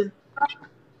nothing.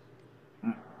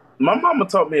 My mama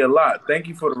taught me a lot. Thank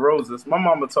you for the roses. My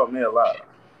mama taught me a lot.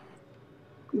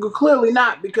 Well, clearly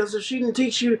not, because if she didn't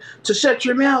teach you to shut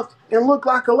your mouth and look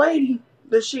like a lady,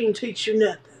 then she didn't teach you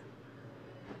nothing.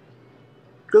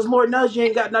 Because Lord knows you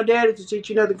ain't got no daddy to teach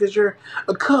you nothing because you're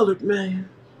a colored man.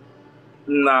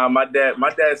 Nah, my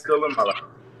dad's still in my life.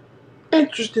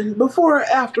 Interesting. Before or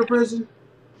after prison?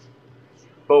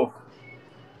 Both.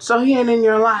 So he ain't in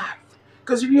your life.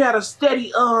 Because if you had a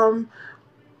steady,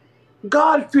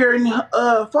 God-fearing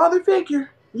father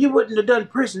figure, you wouldn't have done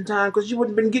prison time because you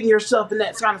wouldn't have been getting yourself in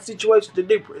that kind of situation to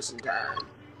do prison time.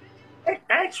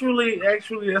 Actually,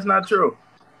 that's not true.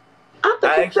 I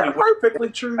think it's perfectly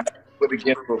true. But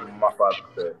against what my father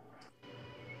said.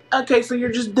 Okay, so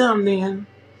you're just dumb then.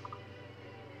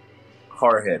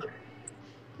 Hard-headed.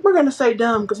 We're going to say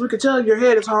dumb because we can tell your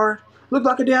head is hard. Look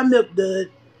like a damn milk dud.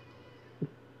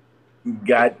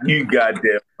 You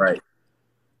goddamn right.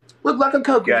 Look like a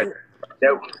coconut.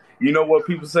 You know what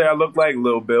people say I look like,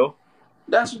 Lil Bill?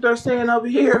 That's what they're saying over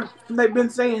here. They've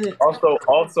been saying it.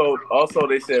 Also,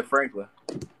 they said Franklin.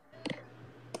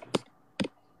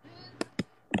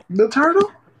 The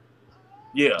turtle?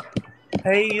 Yeah.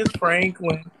 Hey, it's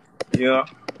Franklin. Yeah.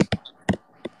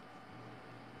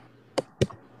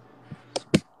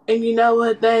 And you know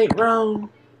what? They ain't wrong.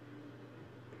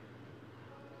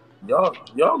 Y'all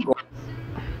go.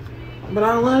 But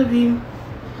I love you.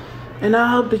 And I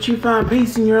hope that you find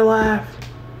peace in your life.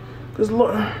 Because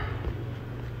Lord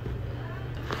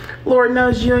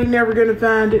knows you ain't never going to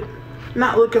find it.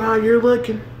 Not looking how you're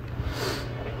looking.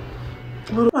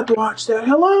 I'm about to watch that.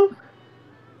 Hello?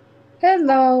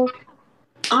 Hello.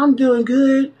 I'm doing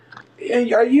good.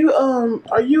 And are you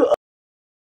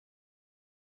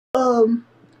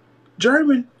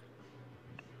German?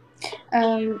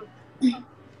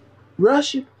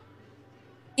 Russian?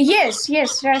 Yes,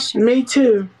 Russian. Me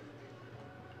too.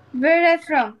 Where are you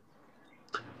from?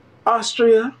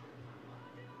 Austria.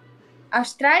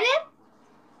 Australia?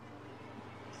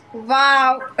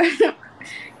 Wow.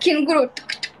 Kangaroo.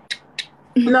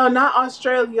 No, not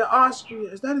Australia. Austria.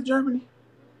 Is that in Germany?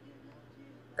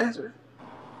 That's it.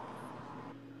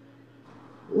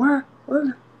 Where?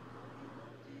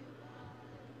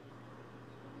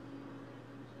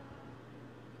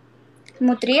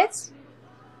 Мудрец?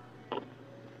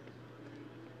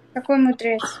 Какой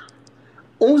мудрец?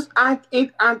 Uns eint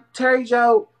in an Terry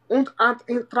Joe und an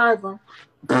in Treiber.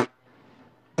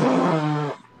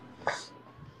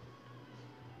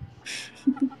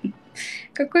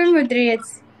 Какой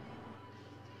мудрец?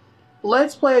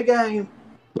 Let's play a game.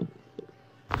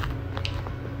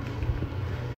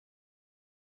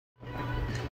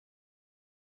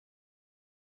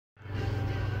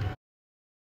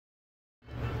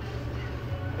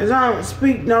 As I don't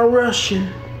speak no Russian.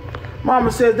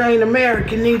 Mama says they ain't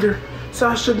American either, so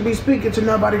I shouldn't be speaking to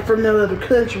nobody from no other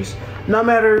countries, no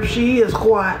matter if she is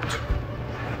white.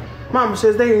 Mama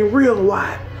says they ain't real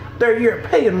white. They're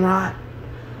European white.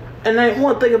 And there ain't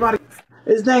one thing about it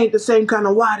is they ain't the same kind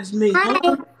of white as me. Hi.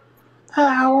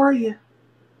 Hi, how are you?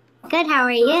 Good, how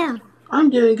are you? I'm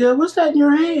doing good. What's that in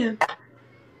your hand?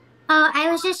 Oh,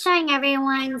 I was just showing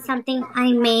everyone something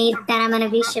I made that I'm going to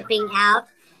be shipping out.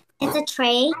 It's a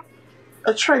tray.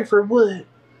 A tray for what?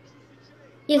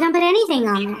 You can put anything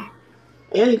on there.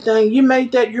 Anything. You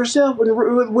made that yourself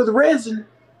with resin.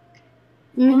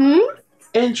 Mm-hmm.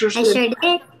 Interesting. I sure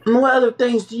did. And what other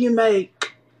things do you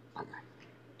make?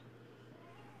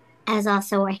 I was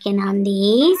also working on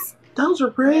these. Those are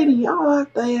pretty. I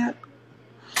like that.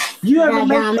 You ever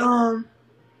make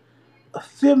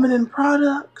feminine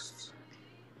products?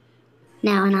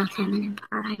 No, not feminine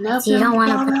products. No you don't want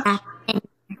to products? put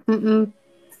that.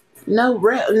 No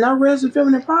No resin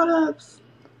feminine products?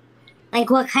 Like,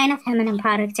 what kind of feminine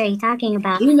products are you talking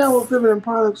about? You know what feminine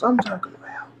products I'm talking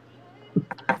about.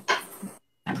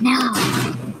 No.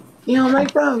 You don't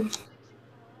make those?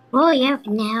 Oh, yeah.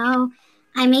 No.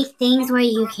 I make things where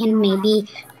you can maybe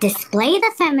display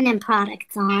the feminine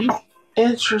products on.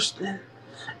 Interesting.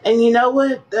 And you know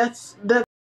what? That's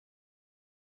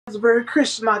very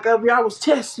Christian like of you. I was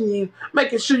testing you,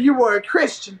 making sure you were a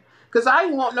Christian. Cause I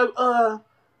didn't want no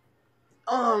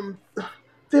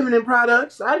feminine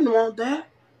products. I didn't want that.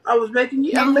 I'm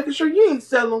making sure you ain't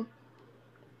sell them.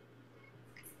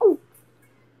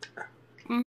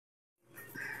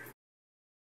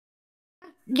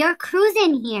 Your crew's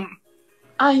in here.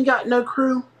 I ain't got no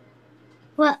crew.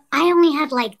 Well, I only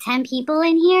had like 10 people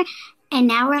in here, and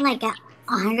now we're like at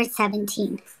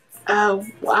 117. Well,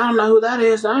 I don't know who that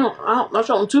is. There's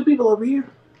only 2 people over here.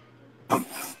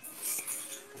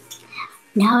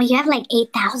 No, you have like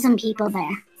 8,000 people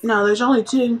there. No, there's only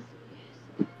 2.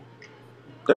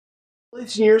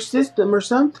 It's in your system or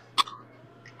something.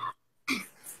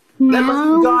 No. That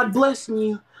must be God blessing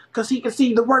you, cause He can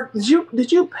see the work.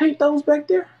 Did you paint those back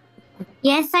there?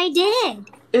 Yes, I did.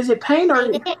 Is it paint or?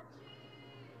 I did.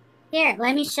 Here,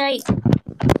 let me show you.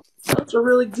 Those are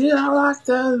really good. I like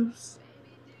those.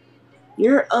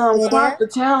 You're quite the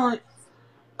talent.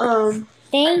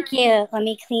 Thank you. Let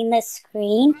me clean the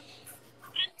screen.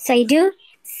 So I do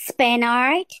spin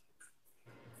art.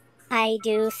 I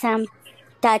do some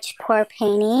Dutch pour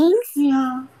paintings.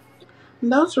 Yeah.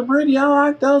 Those are pretty. I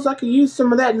like those. I could use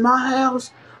some of that in my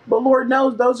house. But Lord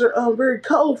knows those are very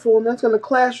colorful, and that's going to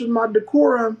clash with my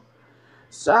decorum.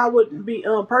 So I wouldn't be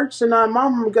purchasing on.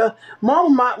 Mama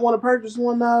might want to purchase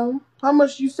one though. How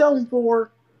much you sell them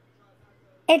for?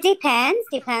 It depends.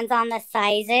 Depends on the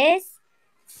sizes.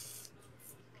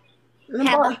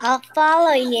 I'll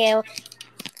follow you.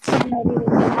 Maybe we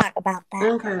can talk about that.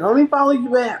 Okay, let me follow you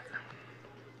back.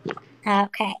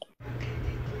 Okay.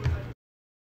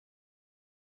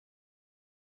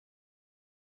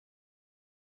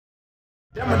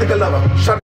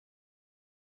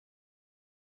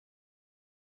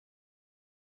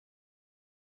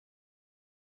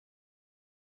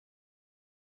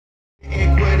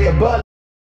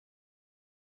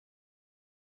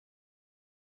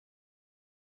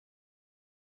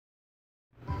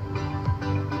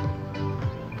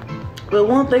 But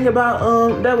one thing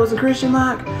about that was a Christian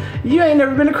like, you ain't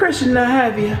never been a Christian now,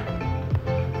 have you?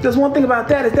 Because one thing about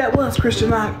that is that was Christian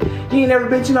like. You ain't never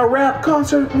been to no rap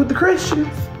concert with the Christians?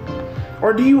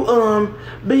 Or do you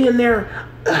be in there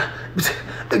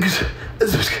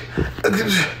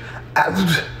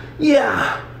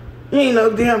yeah. You ain't no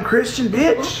damn Christian,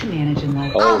 bitch.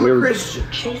 I'm a Christian.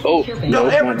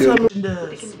 Don't ever tell me it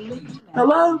does.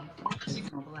 Hello?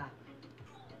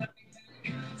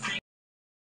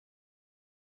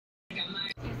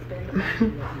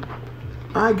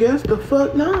 I guess the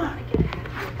fuck not.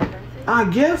 I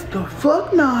guess the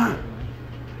fuck not.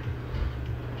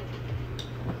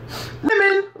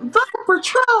 Women, vote for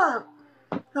Trump.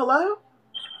 Hello?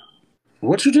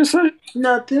 What you just say?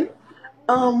 Nothing.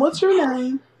 What's your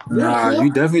name? Nah,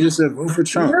 you definitely just said vote for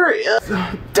Trump.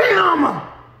 Damn!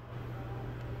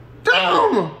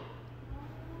 Damn!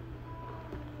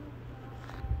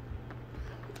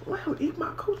 Wow, eat my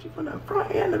coochie from the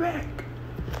front and the back.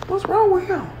 What's wrong with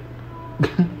him?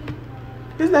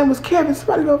 His name was Kevin.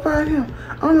 Somebody go find him.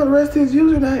 I don't know the rest of his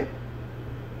username.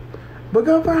 But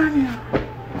go find him.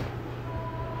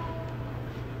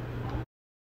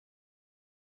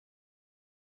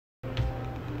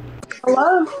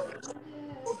 Hello?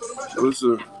 What's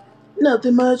up?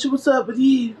 Nothing much. What's up with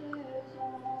you?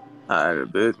 I ain't a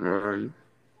bitch, man.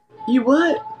 You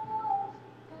what?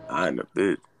 I ain't a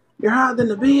bitch. You're higher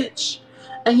than a bitch.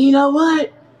 And you know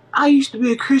what? I used to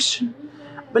be a Christian.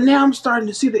 But now I'm starting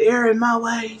to see the error in my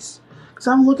ways. Because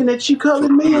I'm looking at you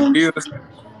colored men.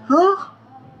 Huh?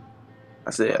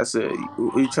 I said,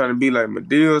 you trying to be like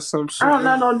Medea or some shit? I don't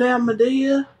know no damn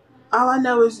Medea. All I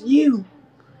know is you.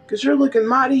 Because you're looking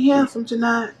mighty handsome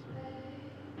tonight.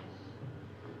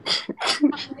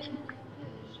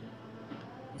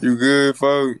 You good,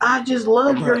 folks? I just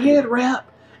love your head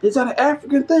wrap. Is that an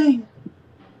African thing?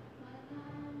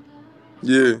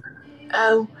 Yeah.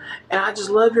 Oh, and I just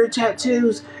love your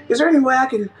tattoos. Is there any way I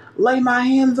can lay my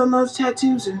hands on those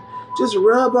tattoos and just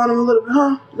rub on them a little bit?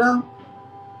 Huh? No?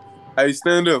 Hey,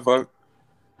 stand up, folks.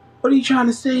 What are you trying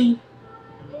to say?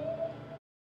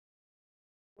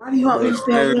 Why do you want me to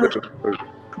stand up?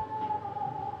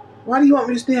 Why do you want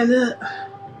me to stand up?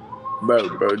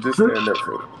 Bro, just stand up,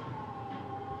 folks.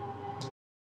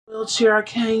 Wheelchair, I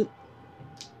can't.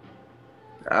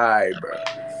 Alright, bro.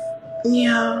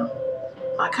 Yeah.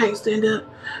 I can't stand up.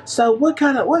 So what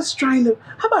strain of,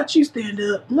 how about you stand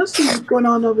up? Let's see what's going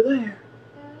on over there.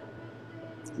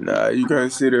 Nah, you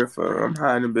can't sit there for. I'm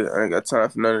hiding a bit. I ain't got time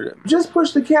for none of that, man. Just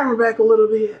push the camera back a little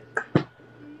bit.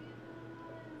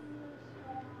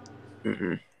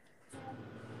 Mm-mm.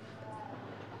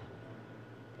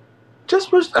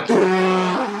 Just push the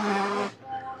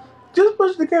just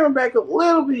push the camera back a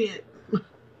little bit.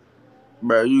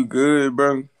 Bro, you good,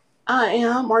 bro? I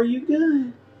am. Are you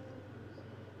good?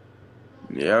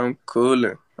 Yeah, I'm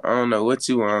coolin'. I don't know what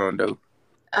you on, though.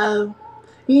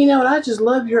 You know what? I just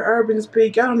love your urban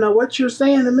speak. I don't know what you're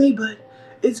saying to me, but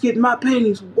it's getting my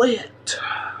panties wet.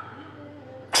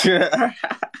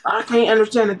 I can't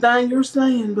understand a thing you're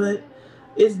saying, but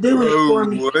it's doing it Bro, for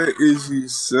me. what is he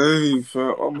saying,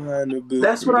 fam? I'm hiding a bit.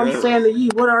 That's what I'm God. saying to you.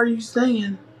 What are you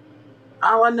saying?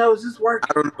 All I know is it's I working.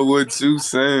 don't know what you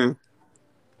saying.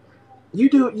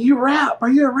 You rap. Are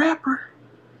you a rapper?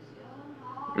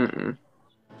 Mm-mm.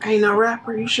 Ain't no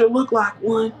rapper. You should look like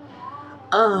one.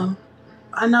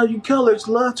 I know you colors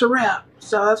love to rap,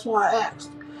 so that's why I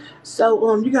asked.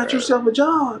 So, you got Bro. yourself a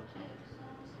job.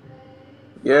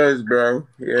 Yes, bro.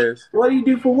 Yes. What do you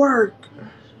do for work?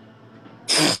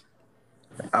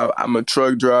 I'm a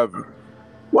truck driver.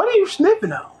 What are you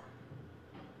sniffing on?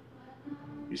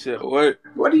 You said what?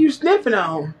 What are you sniffing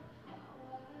on?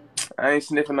 I ain't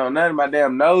sniffing on nothing. My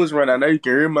damn nose run. I know you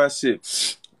can hear my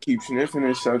shit. Keep sniffing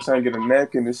and shit. I'm trying to get a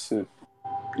neck in this shit.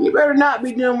 You better not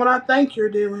be doing what I think you're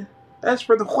doing. That's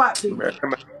for the white Bro, people. I'm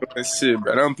not doing shit,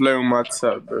 bro. Don't play with my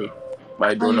top, bro.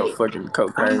 Might doing no fucking I'm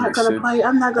cocaine not and gonna shit. play.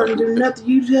 I'm not Don't gonna do do that. nothing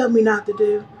you tell me not to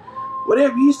do.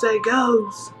 Whatever you say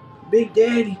goes, Big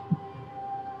Daddy.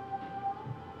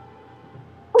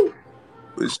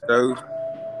 But so,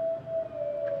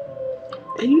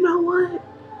 And you know what?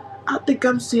 I think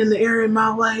I'm seeing the error in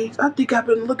my ways. I think I've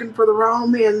been looking for the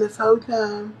wrong man this whole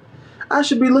time. I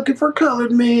should be looking for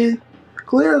colored men.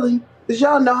 Clearly, because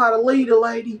y'all know how to lead a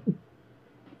lady.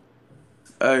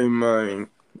 hey, man.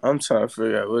 I'm trying to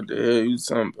figure out what the hell you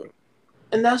talking about.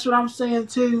 And that's what I'm saying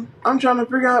too. I'm trying to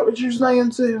figure out what you're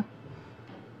saying too.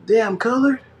 Damn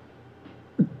colored.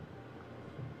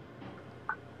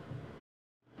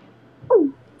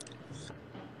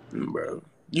 Bro.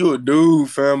 You a dude,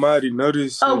 fam. I already know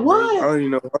this A shit, bro. what? I don't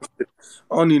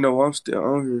even know why I'm still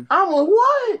on here. I'm a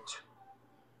what?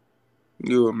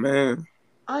 You a man.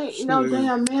 I ain't no Shit.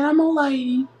 damn man. I'm a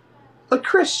lady. A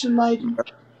Christian lady.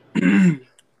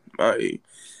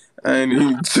 I ain't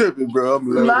even tripping, bro. I'm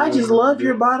I loaded just on love this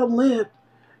your bottom lip.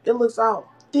 It looks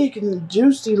all thick and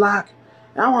juicy like.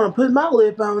 And I want to put my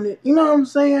lip on it. You know what I'm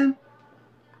saying?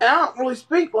 And I don't really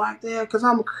speak like that because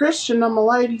I'm a Christian. I'm a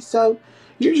lady. So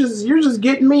you're just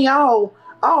getting me all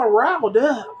riled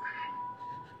up.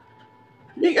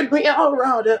 You get me all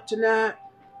riled up tonight.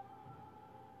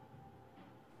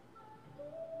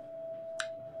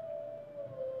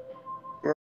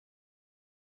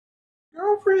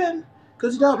 Girlfriend.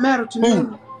 Because it don't matter to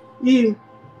Who? me. You.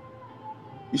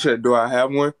 You said, do I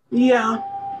have one? Yeah.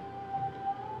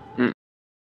 Mm.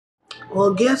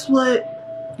 Well, guess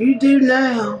what? You do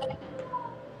now.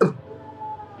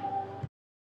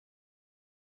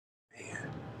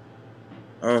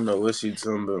 I don't know what she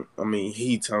talking about. I mean,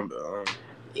 he talking about.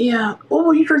 Yeah.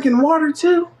 Oh, you drinking water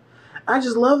too? I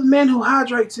just love a man who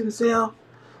hydrates himself.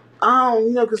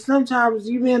 Because sometimes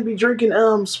you men be drinking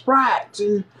Sprites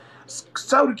and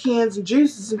soda cans and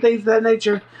juices and things of that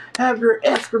nature. Have your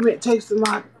excrement tasting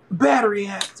like battery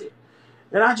acid.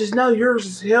 And I just know yours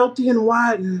is healthy and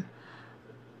white and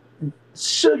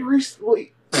sugary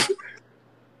sweet.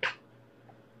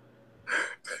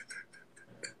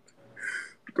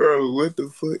 Bro, what the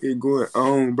fuck is going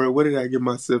on, bro? What did I get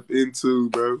myself into,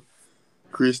 bro?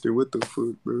 Christian, what the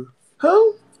fuck, bro?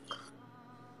 Who?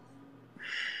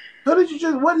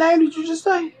 What name did you just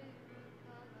say?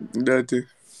 Nothing.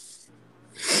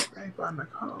 Can't find the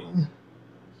call.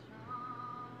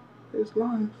 His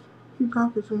life. He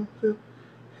talking to himself.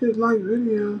 His life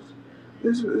videos.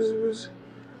 This was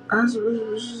as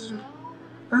was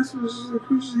the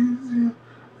Christian.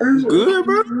 You good,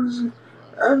 bro?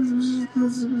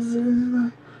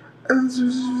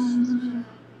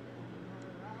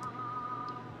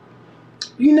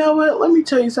 You know what? Let me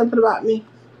tell you something about me.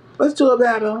 Let's do a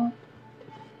battle.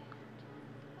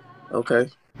 Okay.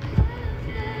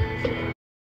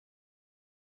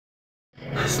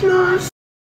 It's not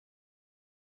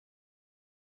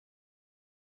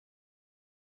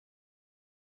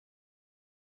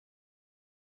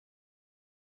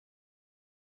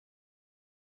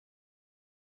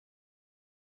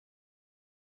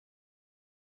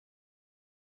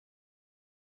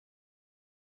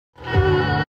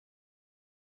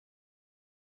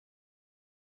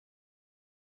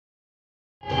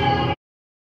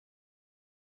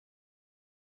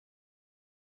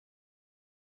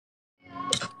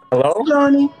Hello?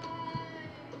 Johnny.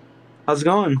 How's it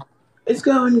going? It's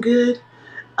going good.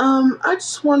 I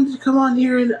just wanted to come on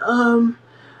here and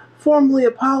formally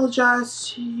apologize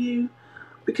to you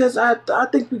because I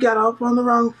think we got off on the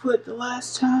wrong foot the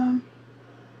last time.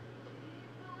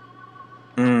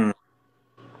 Mm.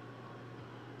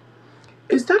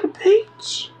 Is that a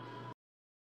peach?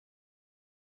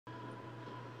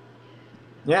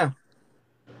 Yeah.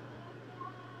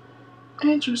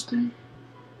 Interesting.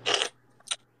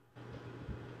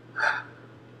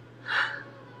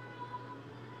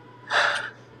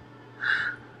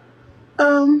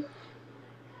 Um.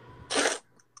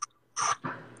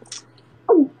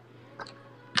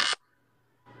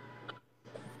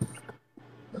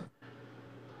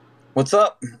 What's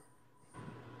up?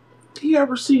 You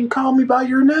ever seen Call Me By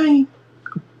Your Name?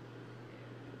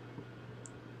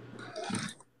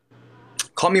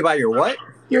 Call Me By Your what?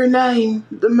 Your Name,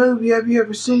 the movie. Have you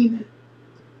ever seen it?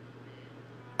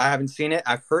 I haven't seen it.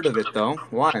 I've heard of it, though.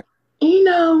 Why? You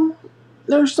know,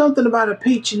 there's something about a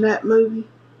peach in that movie.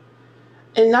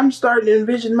 And I'm starting to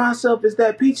envision myself as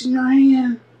that peach in your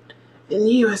hand and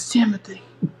you as Timothy.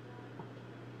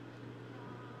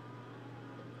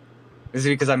 Is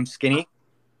it because I'm skinny?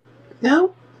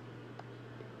 No?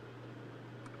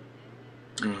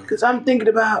 Because I'm thinking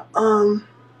about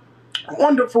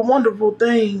wonderful, wonderful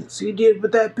things you did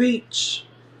with that peach.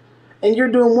 And you're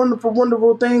doing wonderful,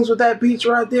 wonderful things with that peach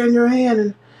right there in your hand.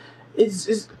 And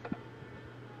it's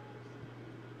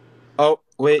Oh,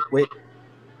 wait.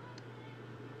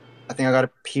 I think I got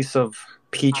a piece of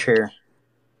peach hair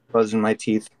buzzing in my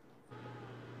teeth.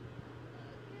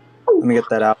 Let me get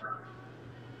that out.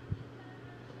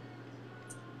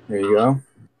 There you go.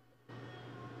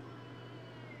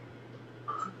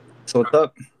 So what's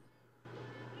up?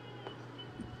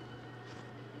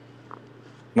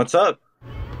 What's up?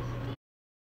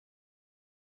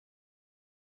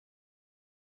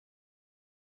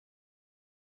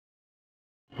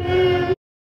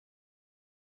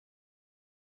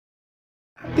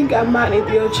 I think I might need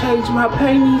to go change my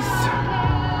panties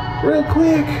real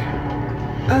quick.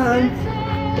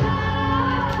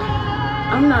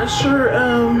 I'm not sure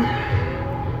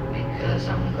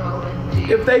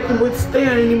if they can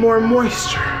withstand any more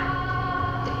moisture.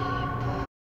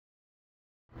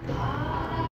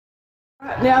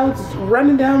 Right now it's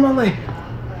running down my leg.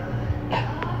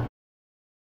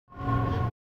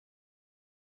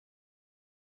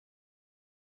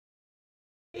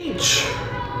 Peach.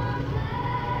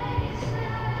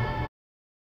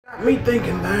 Got me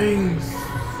thinking things.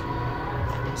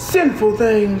 Sinful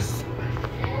things.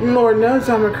 Lord knows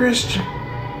I'm a Christian.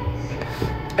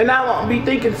 And I won't be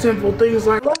thinking sinful things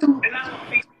like,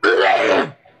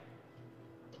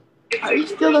 are you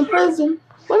still in prison?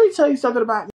 Let me tell you something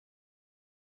about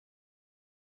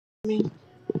me.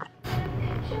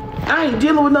 I ain't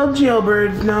dealing with no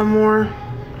jailbirds no more.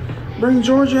 Bring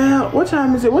Georgia out. What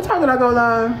time is it? What time did I go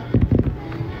live?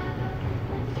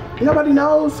 Nobody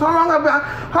knows. How long have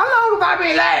I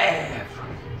been live?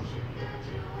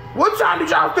 What time did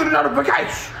y'all see the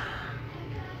notification?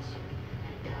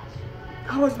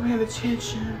 I wasn't paying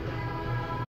attention.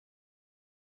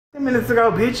 10 minutes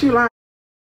ago, bitch, you like.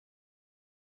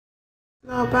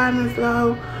 No, 5 minutes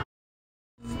ago.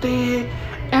 Dead.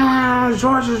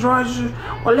 Georgia,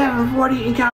 11:40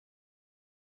 in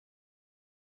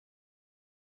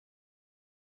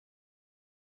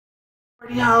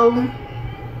California.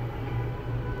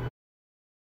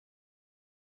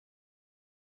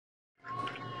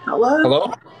 Hello?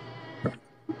 Hello?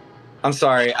 I'm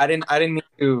sorry. I didn't mean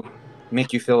to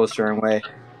make you feel a certain way.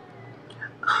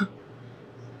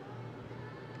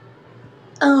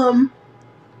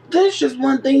 There's just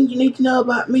one thing you need to know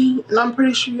about me, and I'm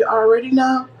pretty sure you already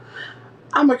know.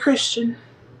 I'm a Christian.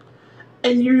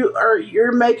 And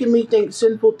you're making me think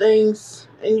sinful things,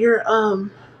 and you're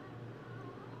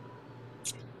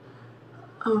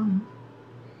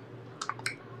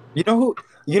You know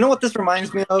what this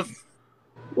reminds me of?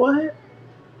 what?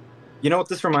 You know what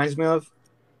this reminds me of?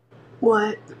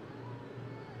 What?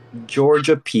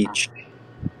 Georgia Peach.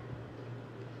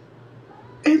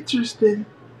 Interesting.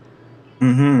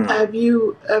 Mm-hmm. Have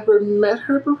you ever met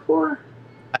her before?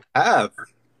 I have.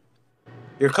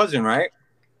 Your cousin, right?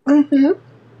 Mm-hmm.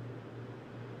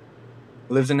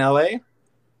 Lives in LA?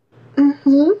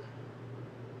 Mm-hmm.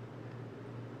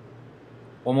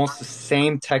 Almost the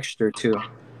same texture, too.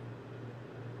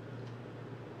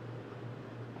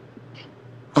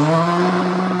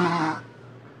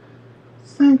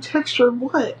 Same texture of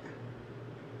what?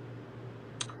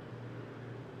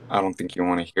 I don't think you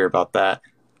want to hear about that.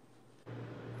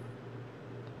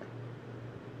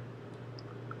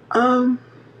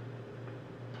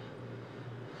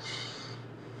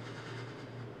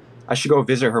 I should go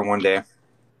visit her one day.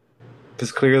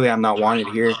 Because clearly I'm not wanted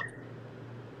here.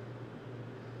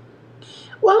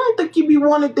 Well, I don't think you'd be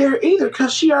wanted there either,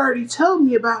 because she already told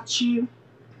me about you.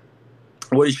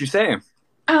 What did she say?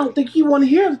 I don't think you want to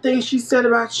hear the things she said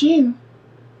about you.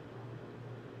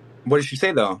 What did she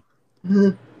say, though?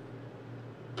 Mm-hmm.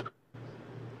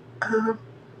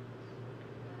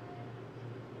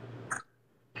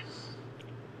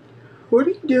 What are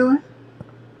you doing?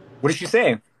 What did she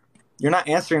say? You're not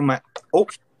answering my... Oh,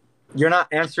 you're not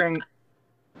answering...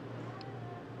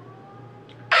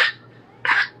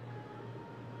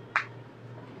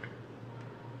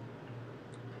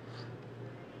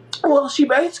 Well, she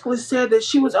basically said that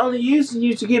she was only using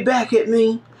you to get back at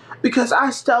me because I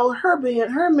stole her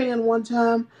man one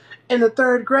time in the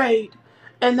 3rd grade.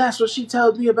 And that's what she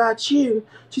told me about you.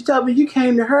 She told me you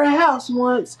came to her house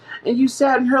once and you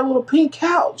sat in her little pink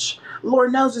couch.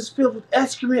 Lord knows it's filled with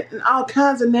excrement and all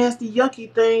kinds of nasty,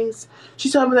 yucky things.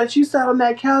 She told me that you sat on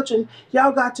that couch and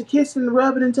y'all got to kissing and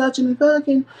rubbing and touching and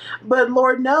fucking. But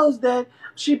Lord knows that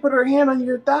she put her hand on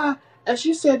your thigh and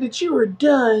she said that you were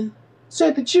done.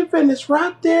 Said that you finished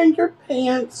right there in your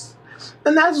pants.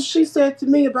 And that's what she said to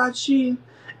me about you.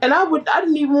 And I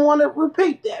didn't even want to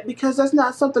repeat that because that's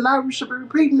not something I should be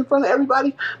repeating in front of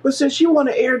everybody. But since you want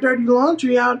to air dirty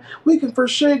laundry out, we can for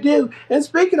sure do. And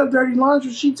speaking of dirty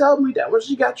laundry, she told me that when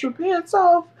she got your pants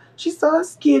off, she saw a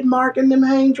skid mark in them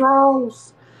hang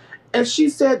drawers. And she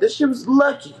said that she was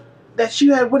lucky that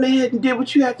you had went ahead and did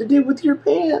what you had to do with your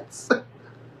pants.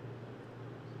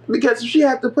 Because if she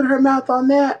had to put her mouth on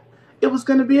that, it was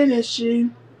going to be an issue.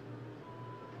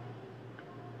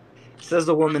 Says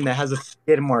the woman that has a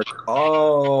skid mark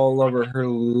all over her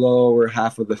lower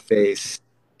half of the face.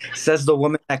 Says the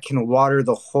woman that can water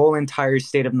the whole entire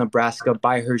state of Nebraska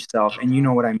by herself. And you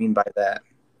know what I mean by that.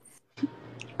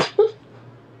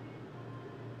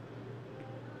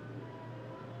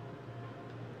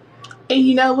 And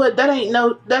you know what? That ain't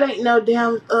no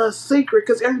damn secret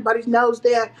because everybody knows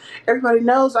that. Everybody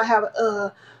knows I have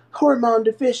a hormone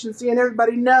deficiency, and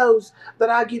everybody knows that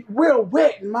I get real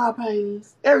wet in my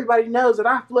panties. Everybody knows that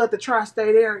I flood the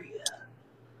tri-state area.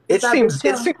 It seems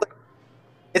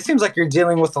like you're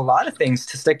dealing with a lot of things: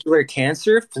 testicular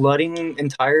cancer, flooding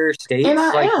entire states. And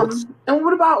I am. And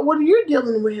what are you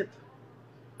dealing with?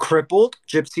 Crippled,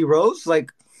 Gypsy Rose,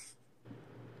 like.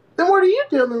 Then what are you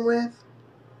dealing with?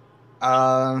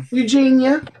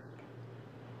 Eugenia.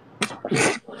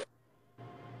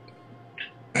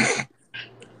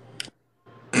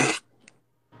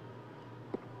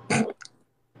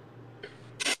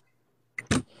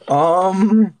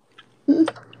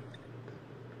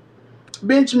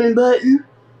 Benjamin Button.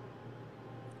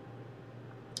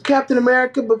 Captain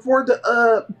America before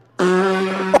the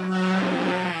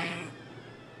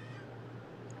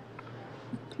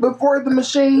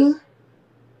machine.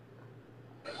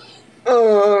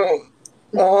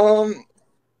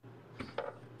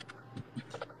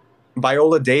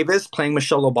 Viola Davis playing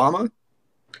Michelle Obama.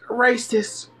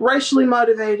 Racist. Racially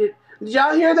motivated. Did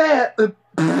y'all hear that?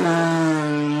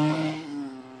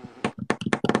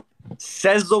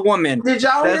 Says the woman. Did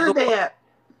y'all hear that?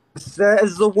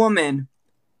 Says the woman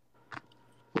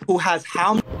who has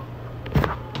how many...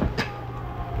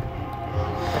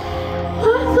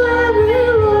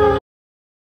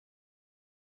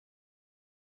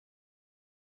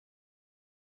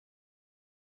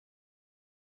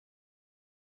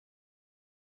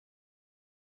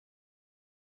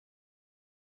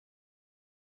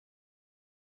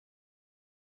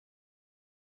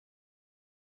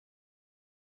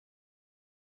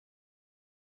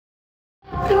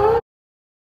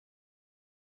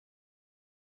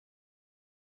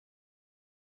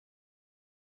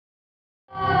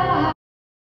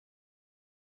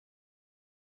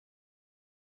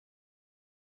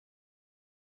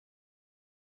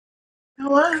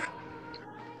 Hello.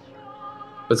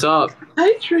 What's up?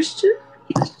 Hey, Tristan.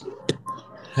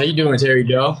 How you doing, Terry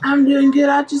Joe? I'm doing good.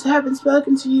 I just haven't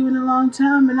spoken to you in a long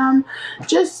time, and I'm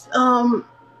just down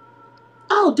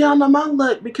on my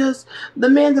luck because the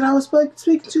man that I was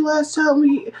speaking to last time,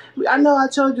 I know I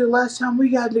told you last time we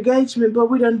got an engagement, but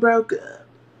we done broke up.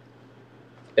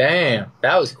 Damn,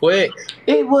 that was quick.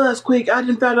 It was quick. I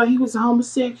didn't find out he was a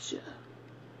homosexual.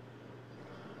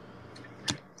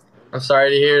 I'm sorry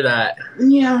to hear that.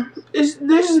 Yeah, this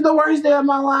is the worst day of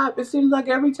my life. It seems like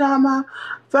every time I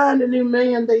find a new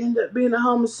man, they end up being a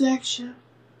homosexual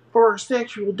or a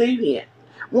sexual deviant.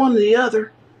 One or the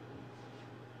other.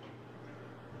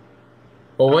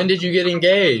 Well, when did you get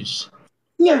engaged?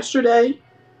 Yesterday.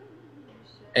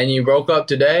 And you broke up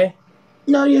today?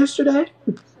 No, yesterday.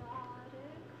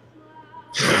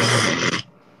 It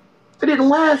didn't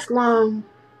last long.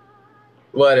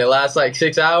 What, it lasts like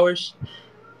 6 hours?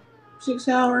 6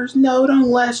 hours? No, it only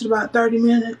lasted about 30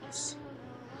 minutes.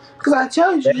 Because I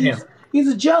told you, Damn. he's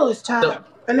a jealous So, type.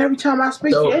 And every time I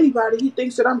speak to so anybody, he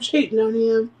thinks that I'm cheating on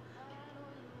him.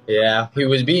 yeah, he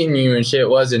was beating you and shit,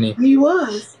 wasn't he? He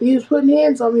was. He was putting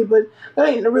hands on me, but that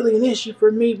ain't really an issue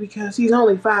for me because he's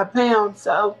only 5 pounds.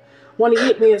 So when he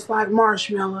hit me, it's like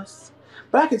marshmallows.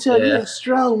 But I can tell you Yeah. a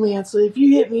strong man, so if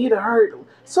you hit me, it'll hurt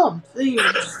something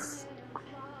fierce.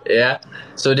 Yeah.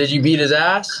 So did you beat his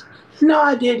ass? No,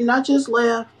 I didn't. I just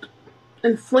left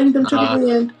and flinged him to the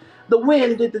wind. The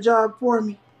wind did the job for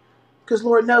me. Because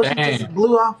Lord knows he Dang. just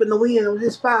blew off in the wind with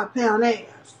his 5-pound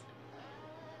ass.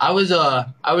 I was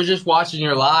just watching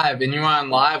your live, and you were on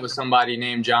live with somebody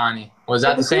named Johnny. Was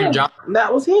that the same him. Johnny?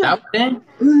 That was him. That was him?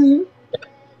 Mm-hmm.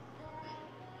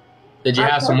 Did you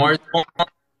have some words for him?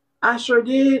 I sure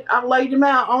did. I laid him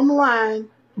out on the line.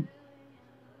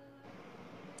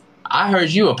 I heard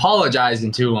you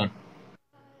apologizing to him.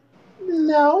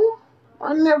 No,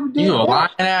 I never did. You a lying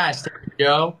ass,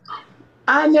 Joe.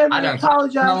 I never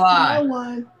apologized to no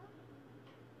one.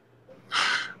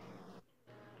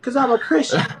 Because I'm a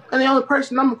Christian. And the only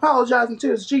person I'm apologizing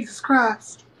to is Jesus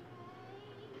Christ.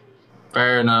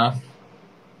 Fair enough.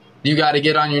 You got to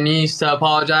get on your knees to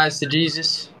apologize to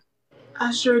Jesus?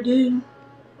 I sure do.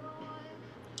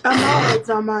 I'm always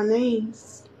on my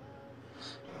knees.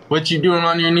 What you doing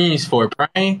on your knees for?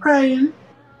 Praying? Praying.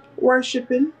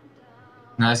 Worshiping.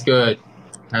 That's good.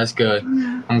 That's good.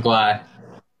 Yeah. I'm glad.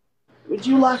 Would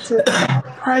you like to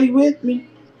pray with me?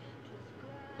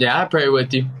 Yeah, I pray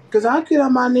with you. Because I get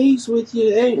on my knees with you.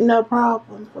 It ain't no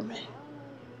problem for me.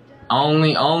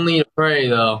 Only to pray,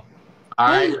 though. All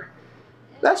right?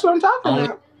 That's what I'm talking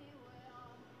about.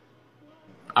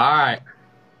 All right.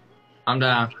 I'm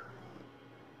down.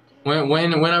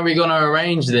 When are we going to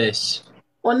arrange this?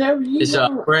 Whenever you It's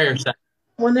want. a prayer session.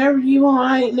 Whenever you want.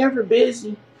 I ain't never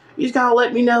busy. You just got to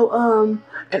let me know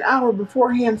an hour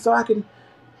beforehand so I can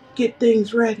get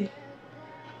things ready.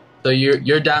 So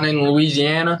you're down in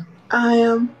Louisiana? I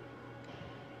am.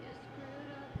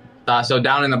 So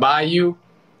down in the bayou?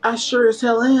 I sure as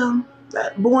hell am.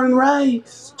 Born and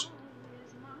raised.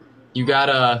 You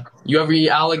ever eat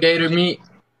alligator meat?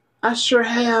 I sure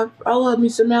have. I love me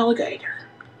some alligator.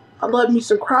 I love me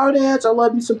some crawdads. I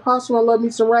love me some possum. I love me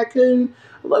some raccoon.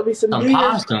 I love me some deer.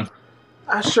 Possum?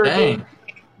 I sure do.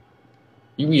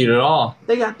 You eat it all.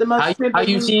 They got the most How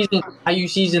you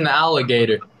season the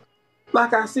alligator?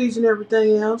 Like I season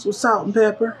everything else with salt and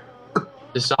pepper.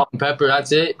 Just salt and pepper,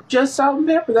 that's it? Just salt and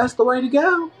pepper. That's the way to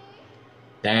go.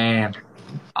 Damn.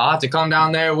 I'll have to come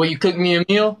down there. Will you cook me a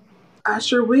meal? I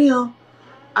sure will.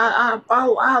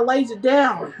 I lays it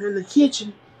down in the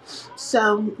kitchen.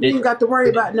 So you ain't got to worry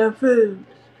about no food.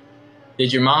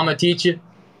 Did your mama teach you?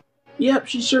 Yep,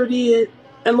 she sure did.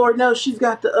 And Lord knows she's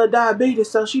got the diabetes,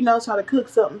 so she knows how to cook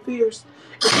something fierce.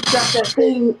 And she's got that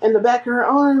thing in the back of her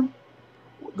arm,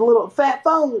 the little fat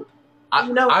fold. I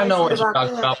know what you're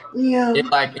talking about. Yeah. It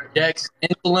like injects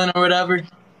insulin or whatever.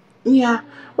 Yeah.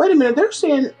 Wait a minute. They're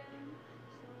saying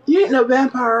you ain't no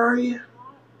vampire, are you?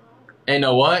 Ain't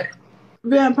no what?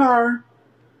 Vampire.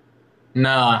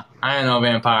 Nah, I ain't no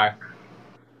vampire.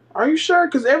 Are you sure?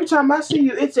 Because every time I see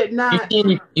you, it's at night.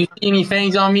 You see any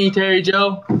fangs on me, Terry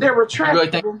Joe? They're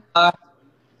retractable.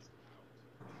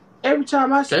 Every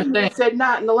time I see you, it's at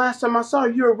night. And the last time I saw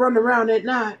you, you were running around at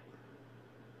night.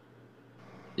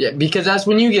 Yeah, because that's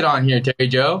when you get on here, Terry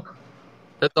Joe.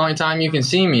 That's the only time you can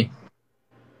see me.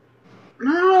 I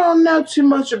don't know too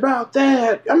much about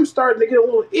that. I'm starting to get a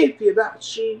little iffy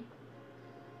about you.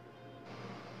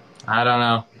 I don't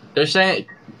know. They're saying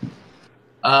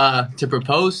to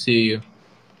propose to you.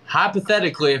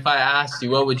 Hypothetically, if I asked you,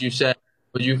 what would you say?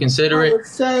 Would you consider it? I would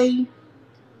say,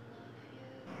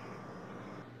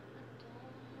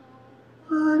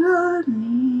 what I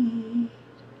need.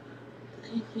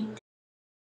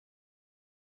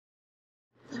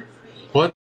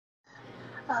 What?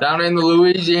 Down in the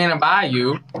Louisiana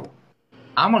Bayou,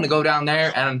 I'm gonna go down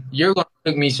there and you're gonna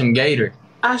cook me some gator.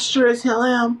 I sure as hell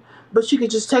am, but you can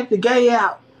just take the gay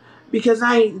out because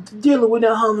I ain't dealing with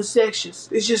no homosexuals.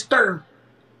 It's just third.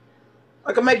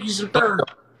 I can make you some third.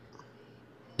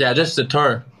 Yeah, just a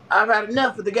tur. I've had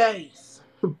enough of the gays.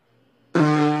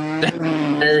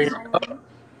 There you go.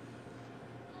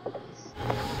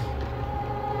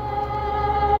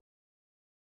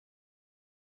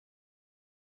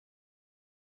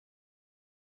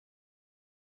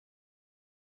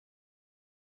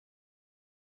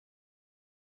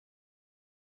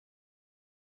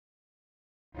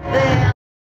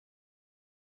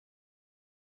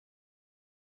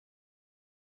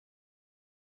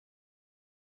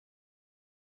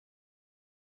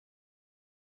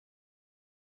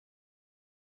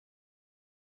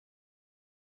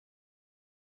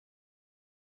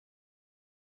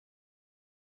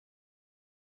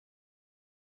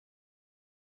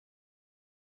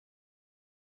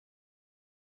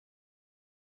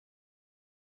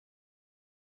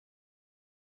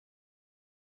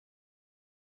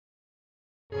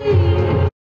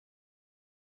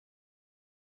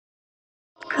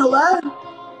 Hello.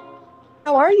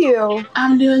 How are you?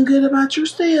 I'm doing good. About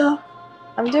yourself?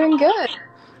 I'm doing good.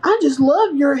 I just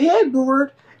love your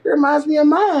headboard. It reminds me of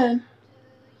mine.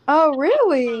 Oh,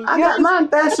 really? I got mine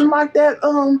fastened like that,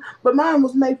 but mine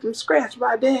was made from scratch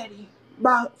by Daddy,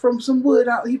 from some wood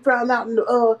out he found out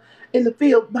in the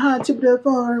field behind Thibodeau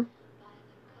Farm.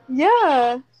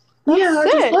 Yeah. Yeah, I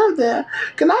just sick. love that.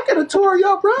 Can I get a tour of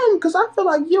your room? Because I feel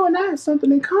like you and I have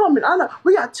something in common. I know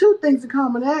we got two things in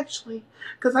common actually.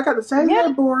 Because I got the same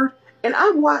headboard, and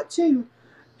I'm white too.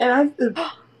 And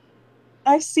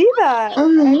I see that. I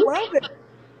love it.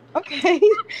 Okay.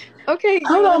 Okay. You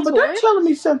Hold want on, a but tour? they're telling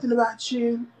me something about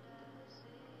you.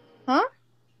 Huh?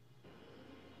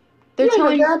 They're You ain't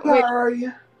telling a vampire, wait. are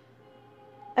you?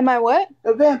 Am I what?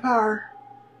 A vampire.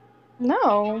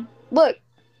 No. Look,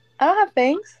 I don't have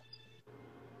fangs.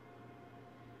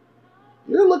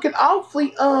 You're looking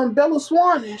awfully Bella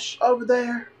Swanish over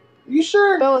there. You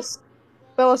sure? Bella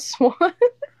Swan.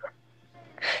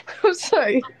 I'm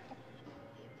sorry.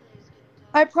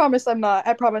 I promise I'm not.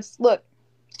 I promise. Look,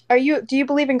 do you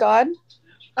believe in God?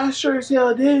 I sure as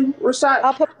hell do. Recite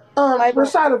a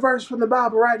verse from the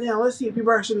Bible right now. Let's see if you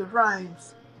burst in the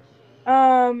frames.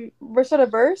 Recite a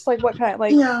verse? Like what kind?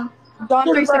 Like Yeah. John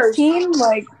Get a verse. 3:16?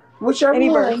 Like whichever any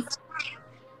one. verse.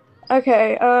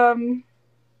 Okay,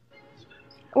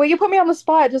 wait, you put me on the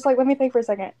spot. Just like let me think for a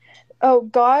second. Oh,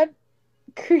 God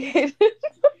created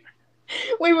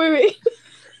wait.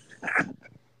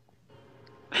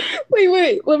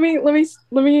 wait. Let me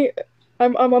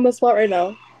I'm on the spot right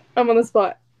now. I'm on the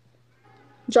spot.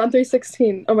 John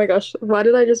 3:16. Oh my gosh, why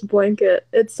did I just blank it?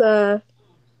 It's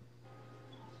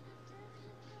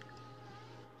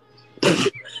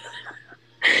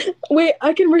wait,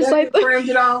 I can recite the frame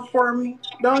it all for me.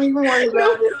 Don't even worry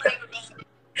about it.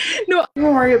 No.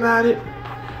 Don't worry about it.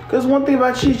 Because one thing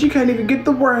about you is you can't even get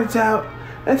the words out.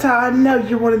 That's how I know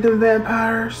you're one of them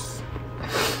vampires.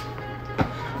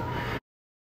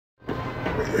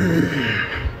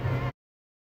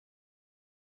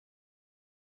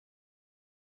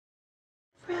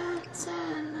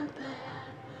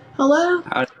 Hello?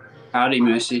 Howdy,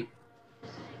 Missy.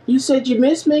 You said you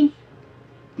missed me?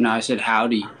 No, I said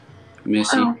howdy,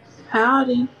 Missy. Oh,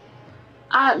 howdy.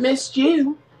 I missed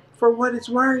you, for what it's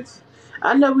worth.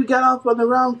 I know we got off on the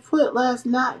wrong foot last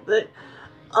night, but,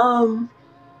 I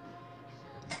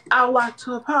would like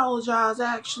to apologize,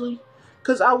 actually.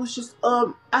 Because I was just,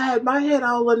 I had my head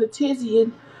all in a tizzy,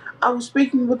 and I was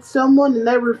speaking with someone, and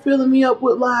they were filling me up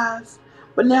with lies.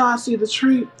 But now I see the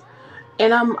truth,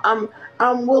 and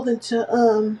I'm willing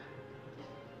to,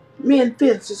 mend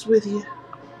fences with you.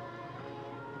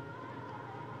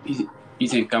 You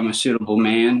think I'm a suitable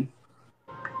man?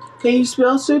 Can you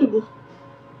spell suitable?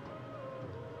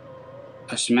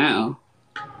 A smell?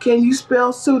 Can you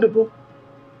spell suitable?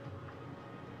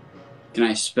 Can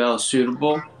I spell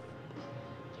suitable?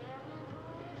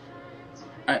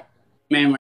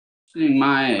 Man, we're using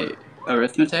my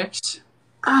arithmetics?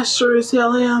 I sure as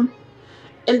hell am.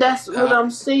 And that's what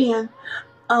I'm saying.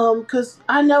 Cause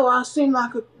I know I seem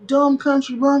like a dumb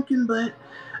country bumpkin, but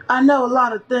I know a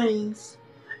lot of things.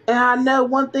 And I know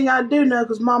one thing I do know,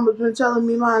 cause Mama's been telling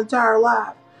me my entire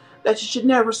life, that you should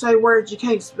never say words you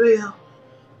can't spell.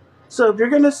 So if you're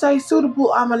gonna say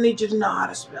suitable, I'm gonna need you to know how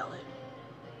to spell it.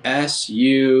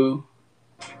 S-U-I-T.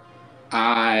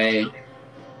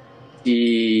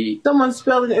 Someone's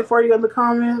spelling it for you in the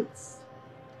comments.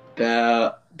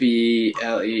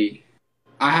 B-L-E.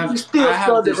 You still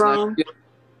spelled it wrong.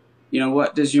 You know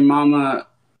what? Does your mama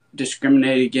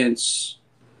discriminate against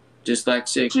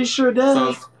dyslexic? She sure does.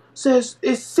 Folks? Says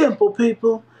it's simple,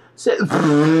 people. Says.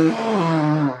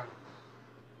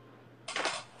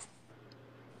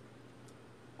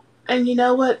 And you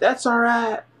know what? That's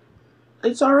alright.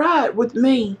 It's alright with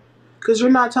me. Because you're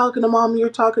not talking to Mama, you're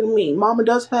talking to me. Mama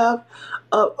does have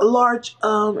a large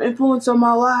influence on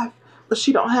my life, but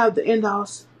she don't have the end all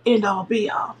be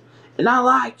all. And I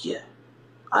like you.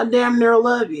 I damn near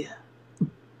love you.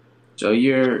 So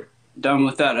you're done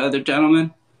with that other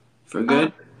gentleman? For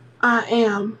good? I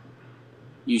am.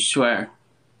 You swear?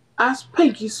 I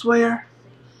pinky swear.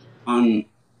 You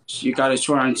gotta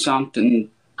swear on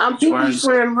something. I'm pinky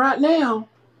swearing right now.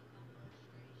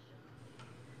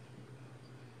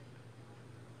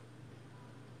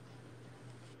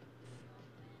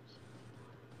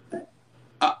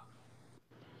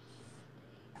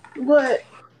 What?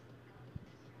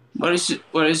 What is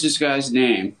this guy's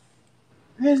name?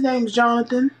 His name's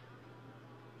Jonathan.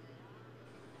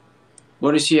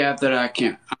 What does he have that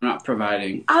I'm not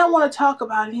providing? I don't want to talk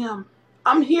about him.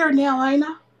 I'm here now, ain't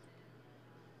I?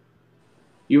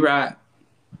 You right.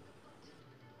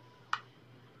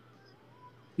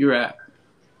 You're at.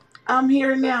 I'm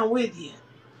here now with you.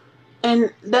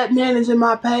 And that man is in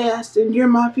my past and you're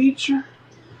my future.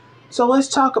 So let's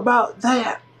talk about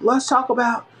that. Let's talk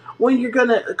about when you're going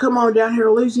to come on down here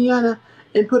to Louisiana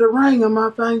and put a ring on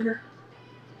my finger.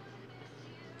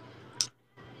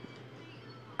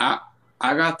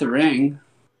 I got the ring.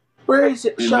 Where is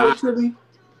it? Show it to me.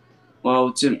 Well,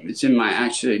 it's in my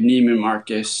actually Neiman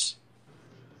Marcus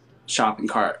shopping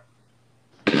cart.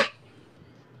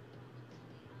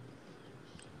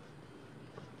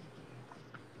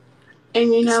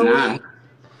 And you know what?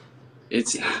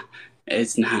 It's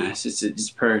nice.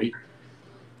 It's pretty.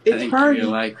 It's I think pretty.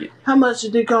 you'll like it. How much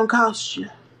is it gonna cost you?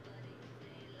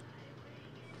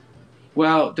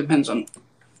 Well, it depends on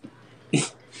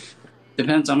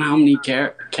how many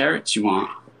carrots you want.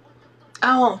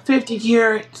 I want 50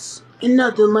 carats and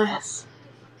nothing less.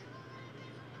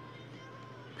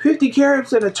 50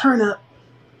 carats and a turnip.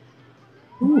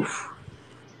 Oof.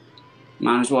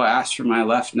 Might as well ask for my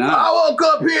left nut. I woke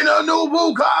up in a new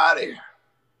Bugatti.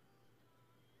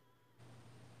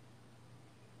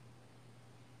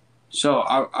 So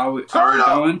are we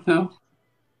going though?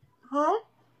 Huh?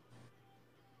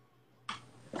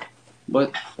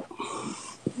 What?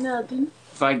 Nothing.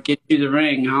 If I get you the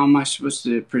ring, how am I supposed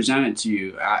to present it to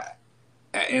you?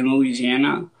 In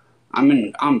Louisiana?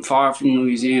 I'm far from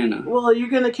Louisiana. Well, you're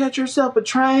gonna catch yourself a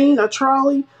train, a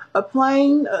trolley, a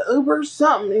plane, a Uber,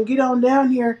 something, and get on down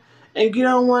here and get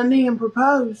on one knee and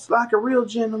propose like a real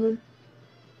gentleman.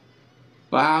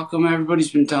 But how come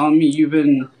everybody's been telling me you've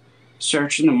been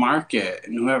searching the market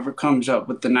and whoever comes up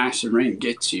with the nicer ring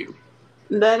gets you?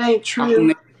 That ain't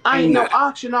true. I ain't no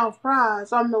auction off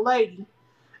prize. I'm the lady.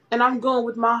 And I'm going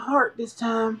with my heart this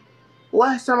time.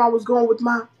 Last time I was going with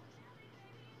my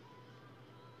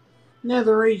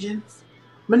nether regions.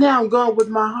 But now I'm going with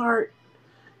my heart.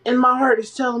 And my heart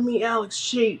is telling me Alex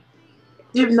Sheep.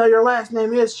 Even though your last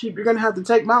name is Sheep, you're going to have to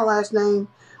take my last name,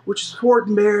 which is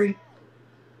Fortenberry.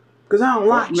 Because I don't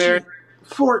like Sheep.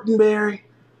 Fortenberry.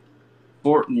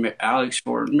 Alex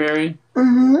Fortenberry?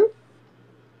 Mm-hmm.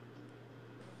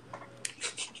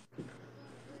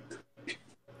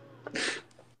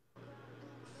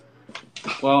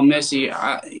 Well, Missy,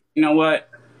 you know what?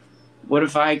 What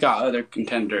if I got other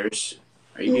contenders?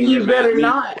 Are you gonna You get mad better at me?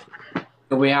 not.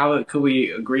 Could we have it? Could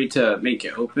we agree to make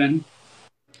it open?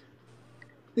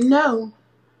 No.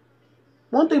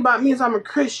 One thing about me is I'm a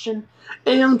Christian,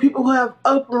 and the only people who have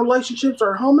open relationships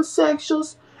are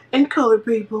homosexuals and colored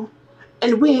people.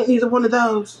 And we ain't neither one of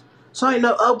those. So ain't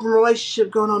no open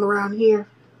relationship going on around here.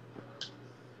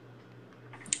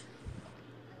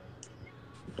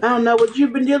 I don't know what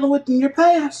you've been dealing with in your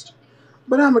past,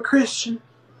 but I'm a Christian.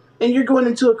 And you're going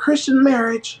into a Christian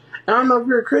marriage. And I don't know if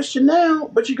you're a Christian now,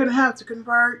 but you're going to have to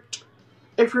convert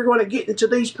if you're going to get into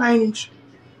these paintings.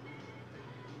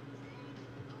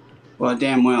 Well,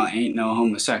 damn well ain't no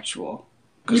homosexual.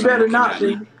 You better not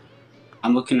be.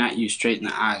 I'm looking at you straight in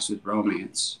the eyes with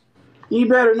romance. You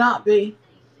better not be.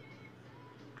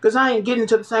 Because I ain't getting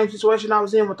into the same situation I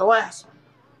was in with the last one.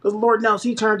 Because Lord knows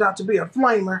he turned out to be a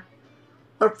flamer.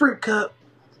 A fruit cup.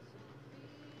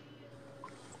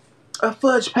 A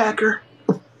fudge packer.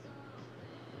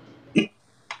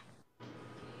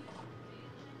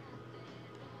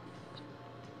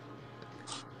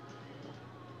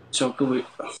 So could we...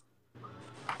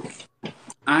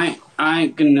 I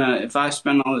ain't gonna... If I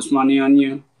spend all this money on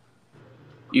you,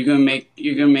 you're gonna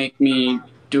make me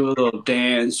do a little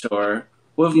dance, or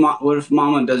what if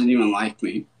Mama doesn't even like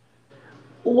me?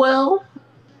 Well,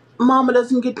 Mama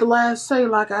doesn't get the last say,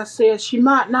 like I said. She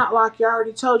might not like you. I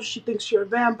already told you she thinks you're a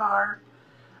vampire.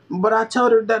 But I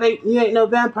told her that you ain't no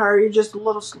vampire. You're just a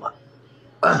little slow.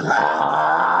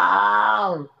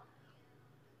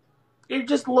 You're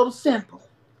just a little simple.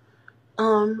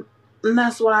 And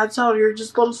that's what I told her. You're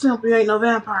just a little simple. You ain't no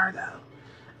vampire, though.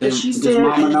 And she said,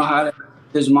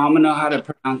 Does Mama know how to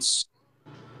pronounce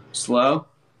slow?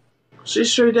 She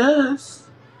sure does.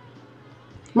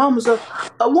 Mama's a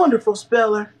wonderful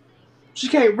speller. She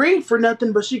can't read for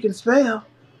nothing, but she can spell.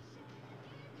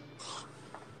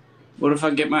 What if I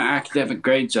get my academic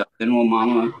grades up? Then will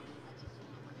Mama...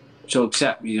 She'll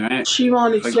accept me, right? She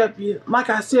won't accept you. Like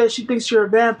I said, she thinks you're a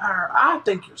vampire. I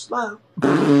think you're slow.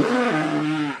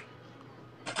 The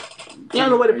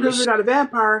only way to prove you're not a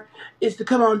vampire is to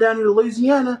come on down to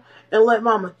Louisiana and let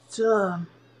Mama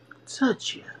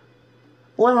touch you.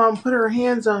 Let Mama put her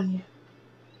hands on you.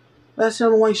 That's the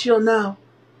only way she'll know.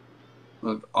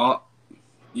 Look,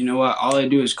 you know what? All I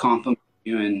do is compliment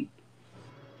you, and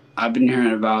I've been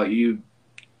hearing about you.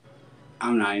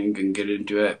 I'm not even gonna get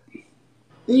into it.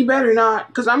 You better not,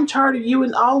 because I'm tired of you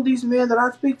and all these men that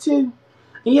I speak to.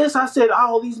 And yes, I said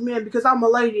all these men because I'm a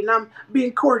lady and I'm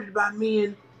being courted by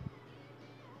men.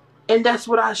 And that's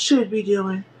what I should be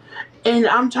doing. And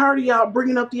I'm tired of y'all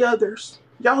bringing up the others.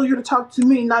 Y'all are here to talk to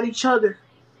me, not each other.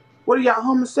 What are y'all,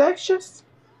 homosexuals?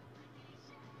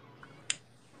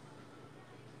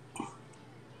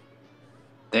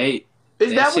 Is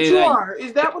Is that what you are?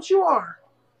 Is that what you are?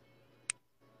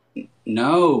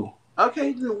 No.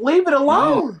 Okay, then leave it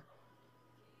alone. No.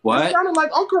 What? It sounded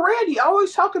like Uncle Randy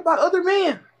always talking about other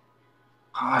men.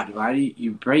 God, why do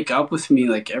you break up with me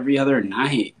like every other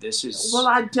night? This is... Well,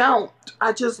 I don't.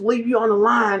 I just leave you on the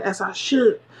line as I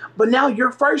should. But now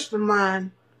you're first in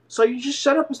line. So you just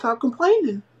shut up and stop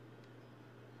complaining.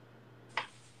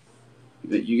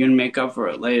 But you're gonna make up for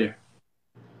it later.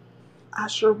 I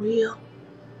sure will.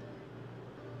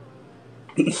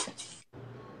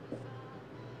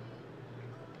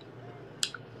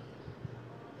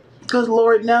 Because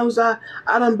Lord knows I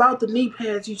done bought the knee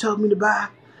pads you told me to buy.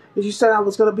 Because you said I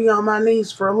was going to be on my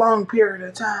knees for a long period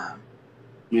of time.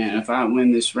 Man, if I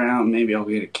win this round, maybe I'll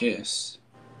get a kiss.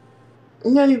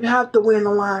 You don't even have to win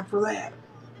the line for that.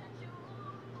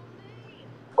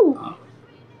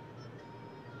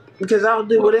 Because I'll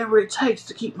do whatever it takes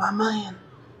to keep my man.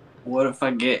 What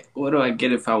do I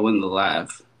get if I win the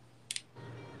laugh?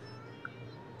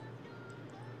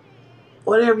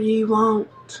 Whatever you want.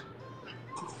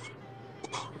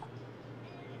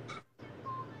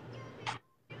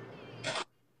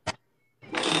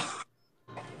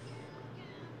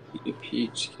 Eat a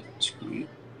peach, get screen.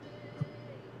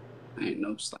 I ain't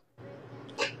no slap.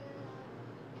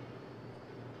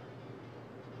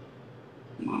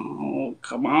 Oh,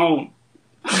 come on.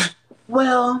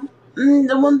 Well,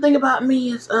 the one thing about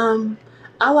me is,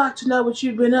 I like to know what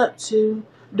you've been up to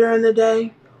during the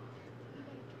day.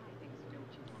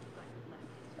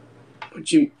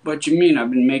 What you mean?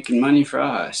 I've been making money for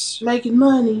us. Making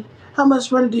money? How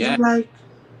much money did you make?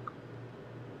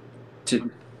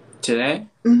 Today?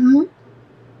 Mm-hmm.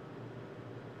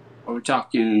 Are we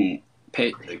talking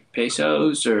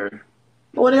pesos or?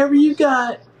 Whatever you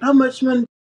got. How much money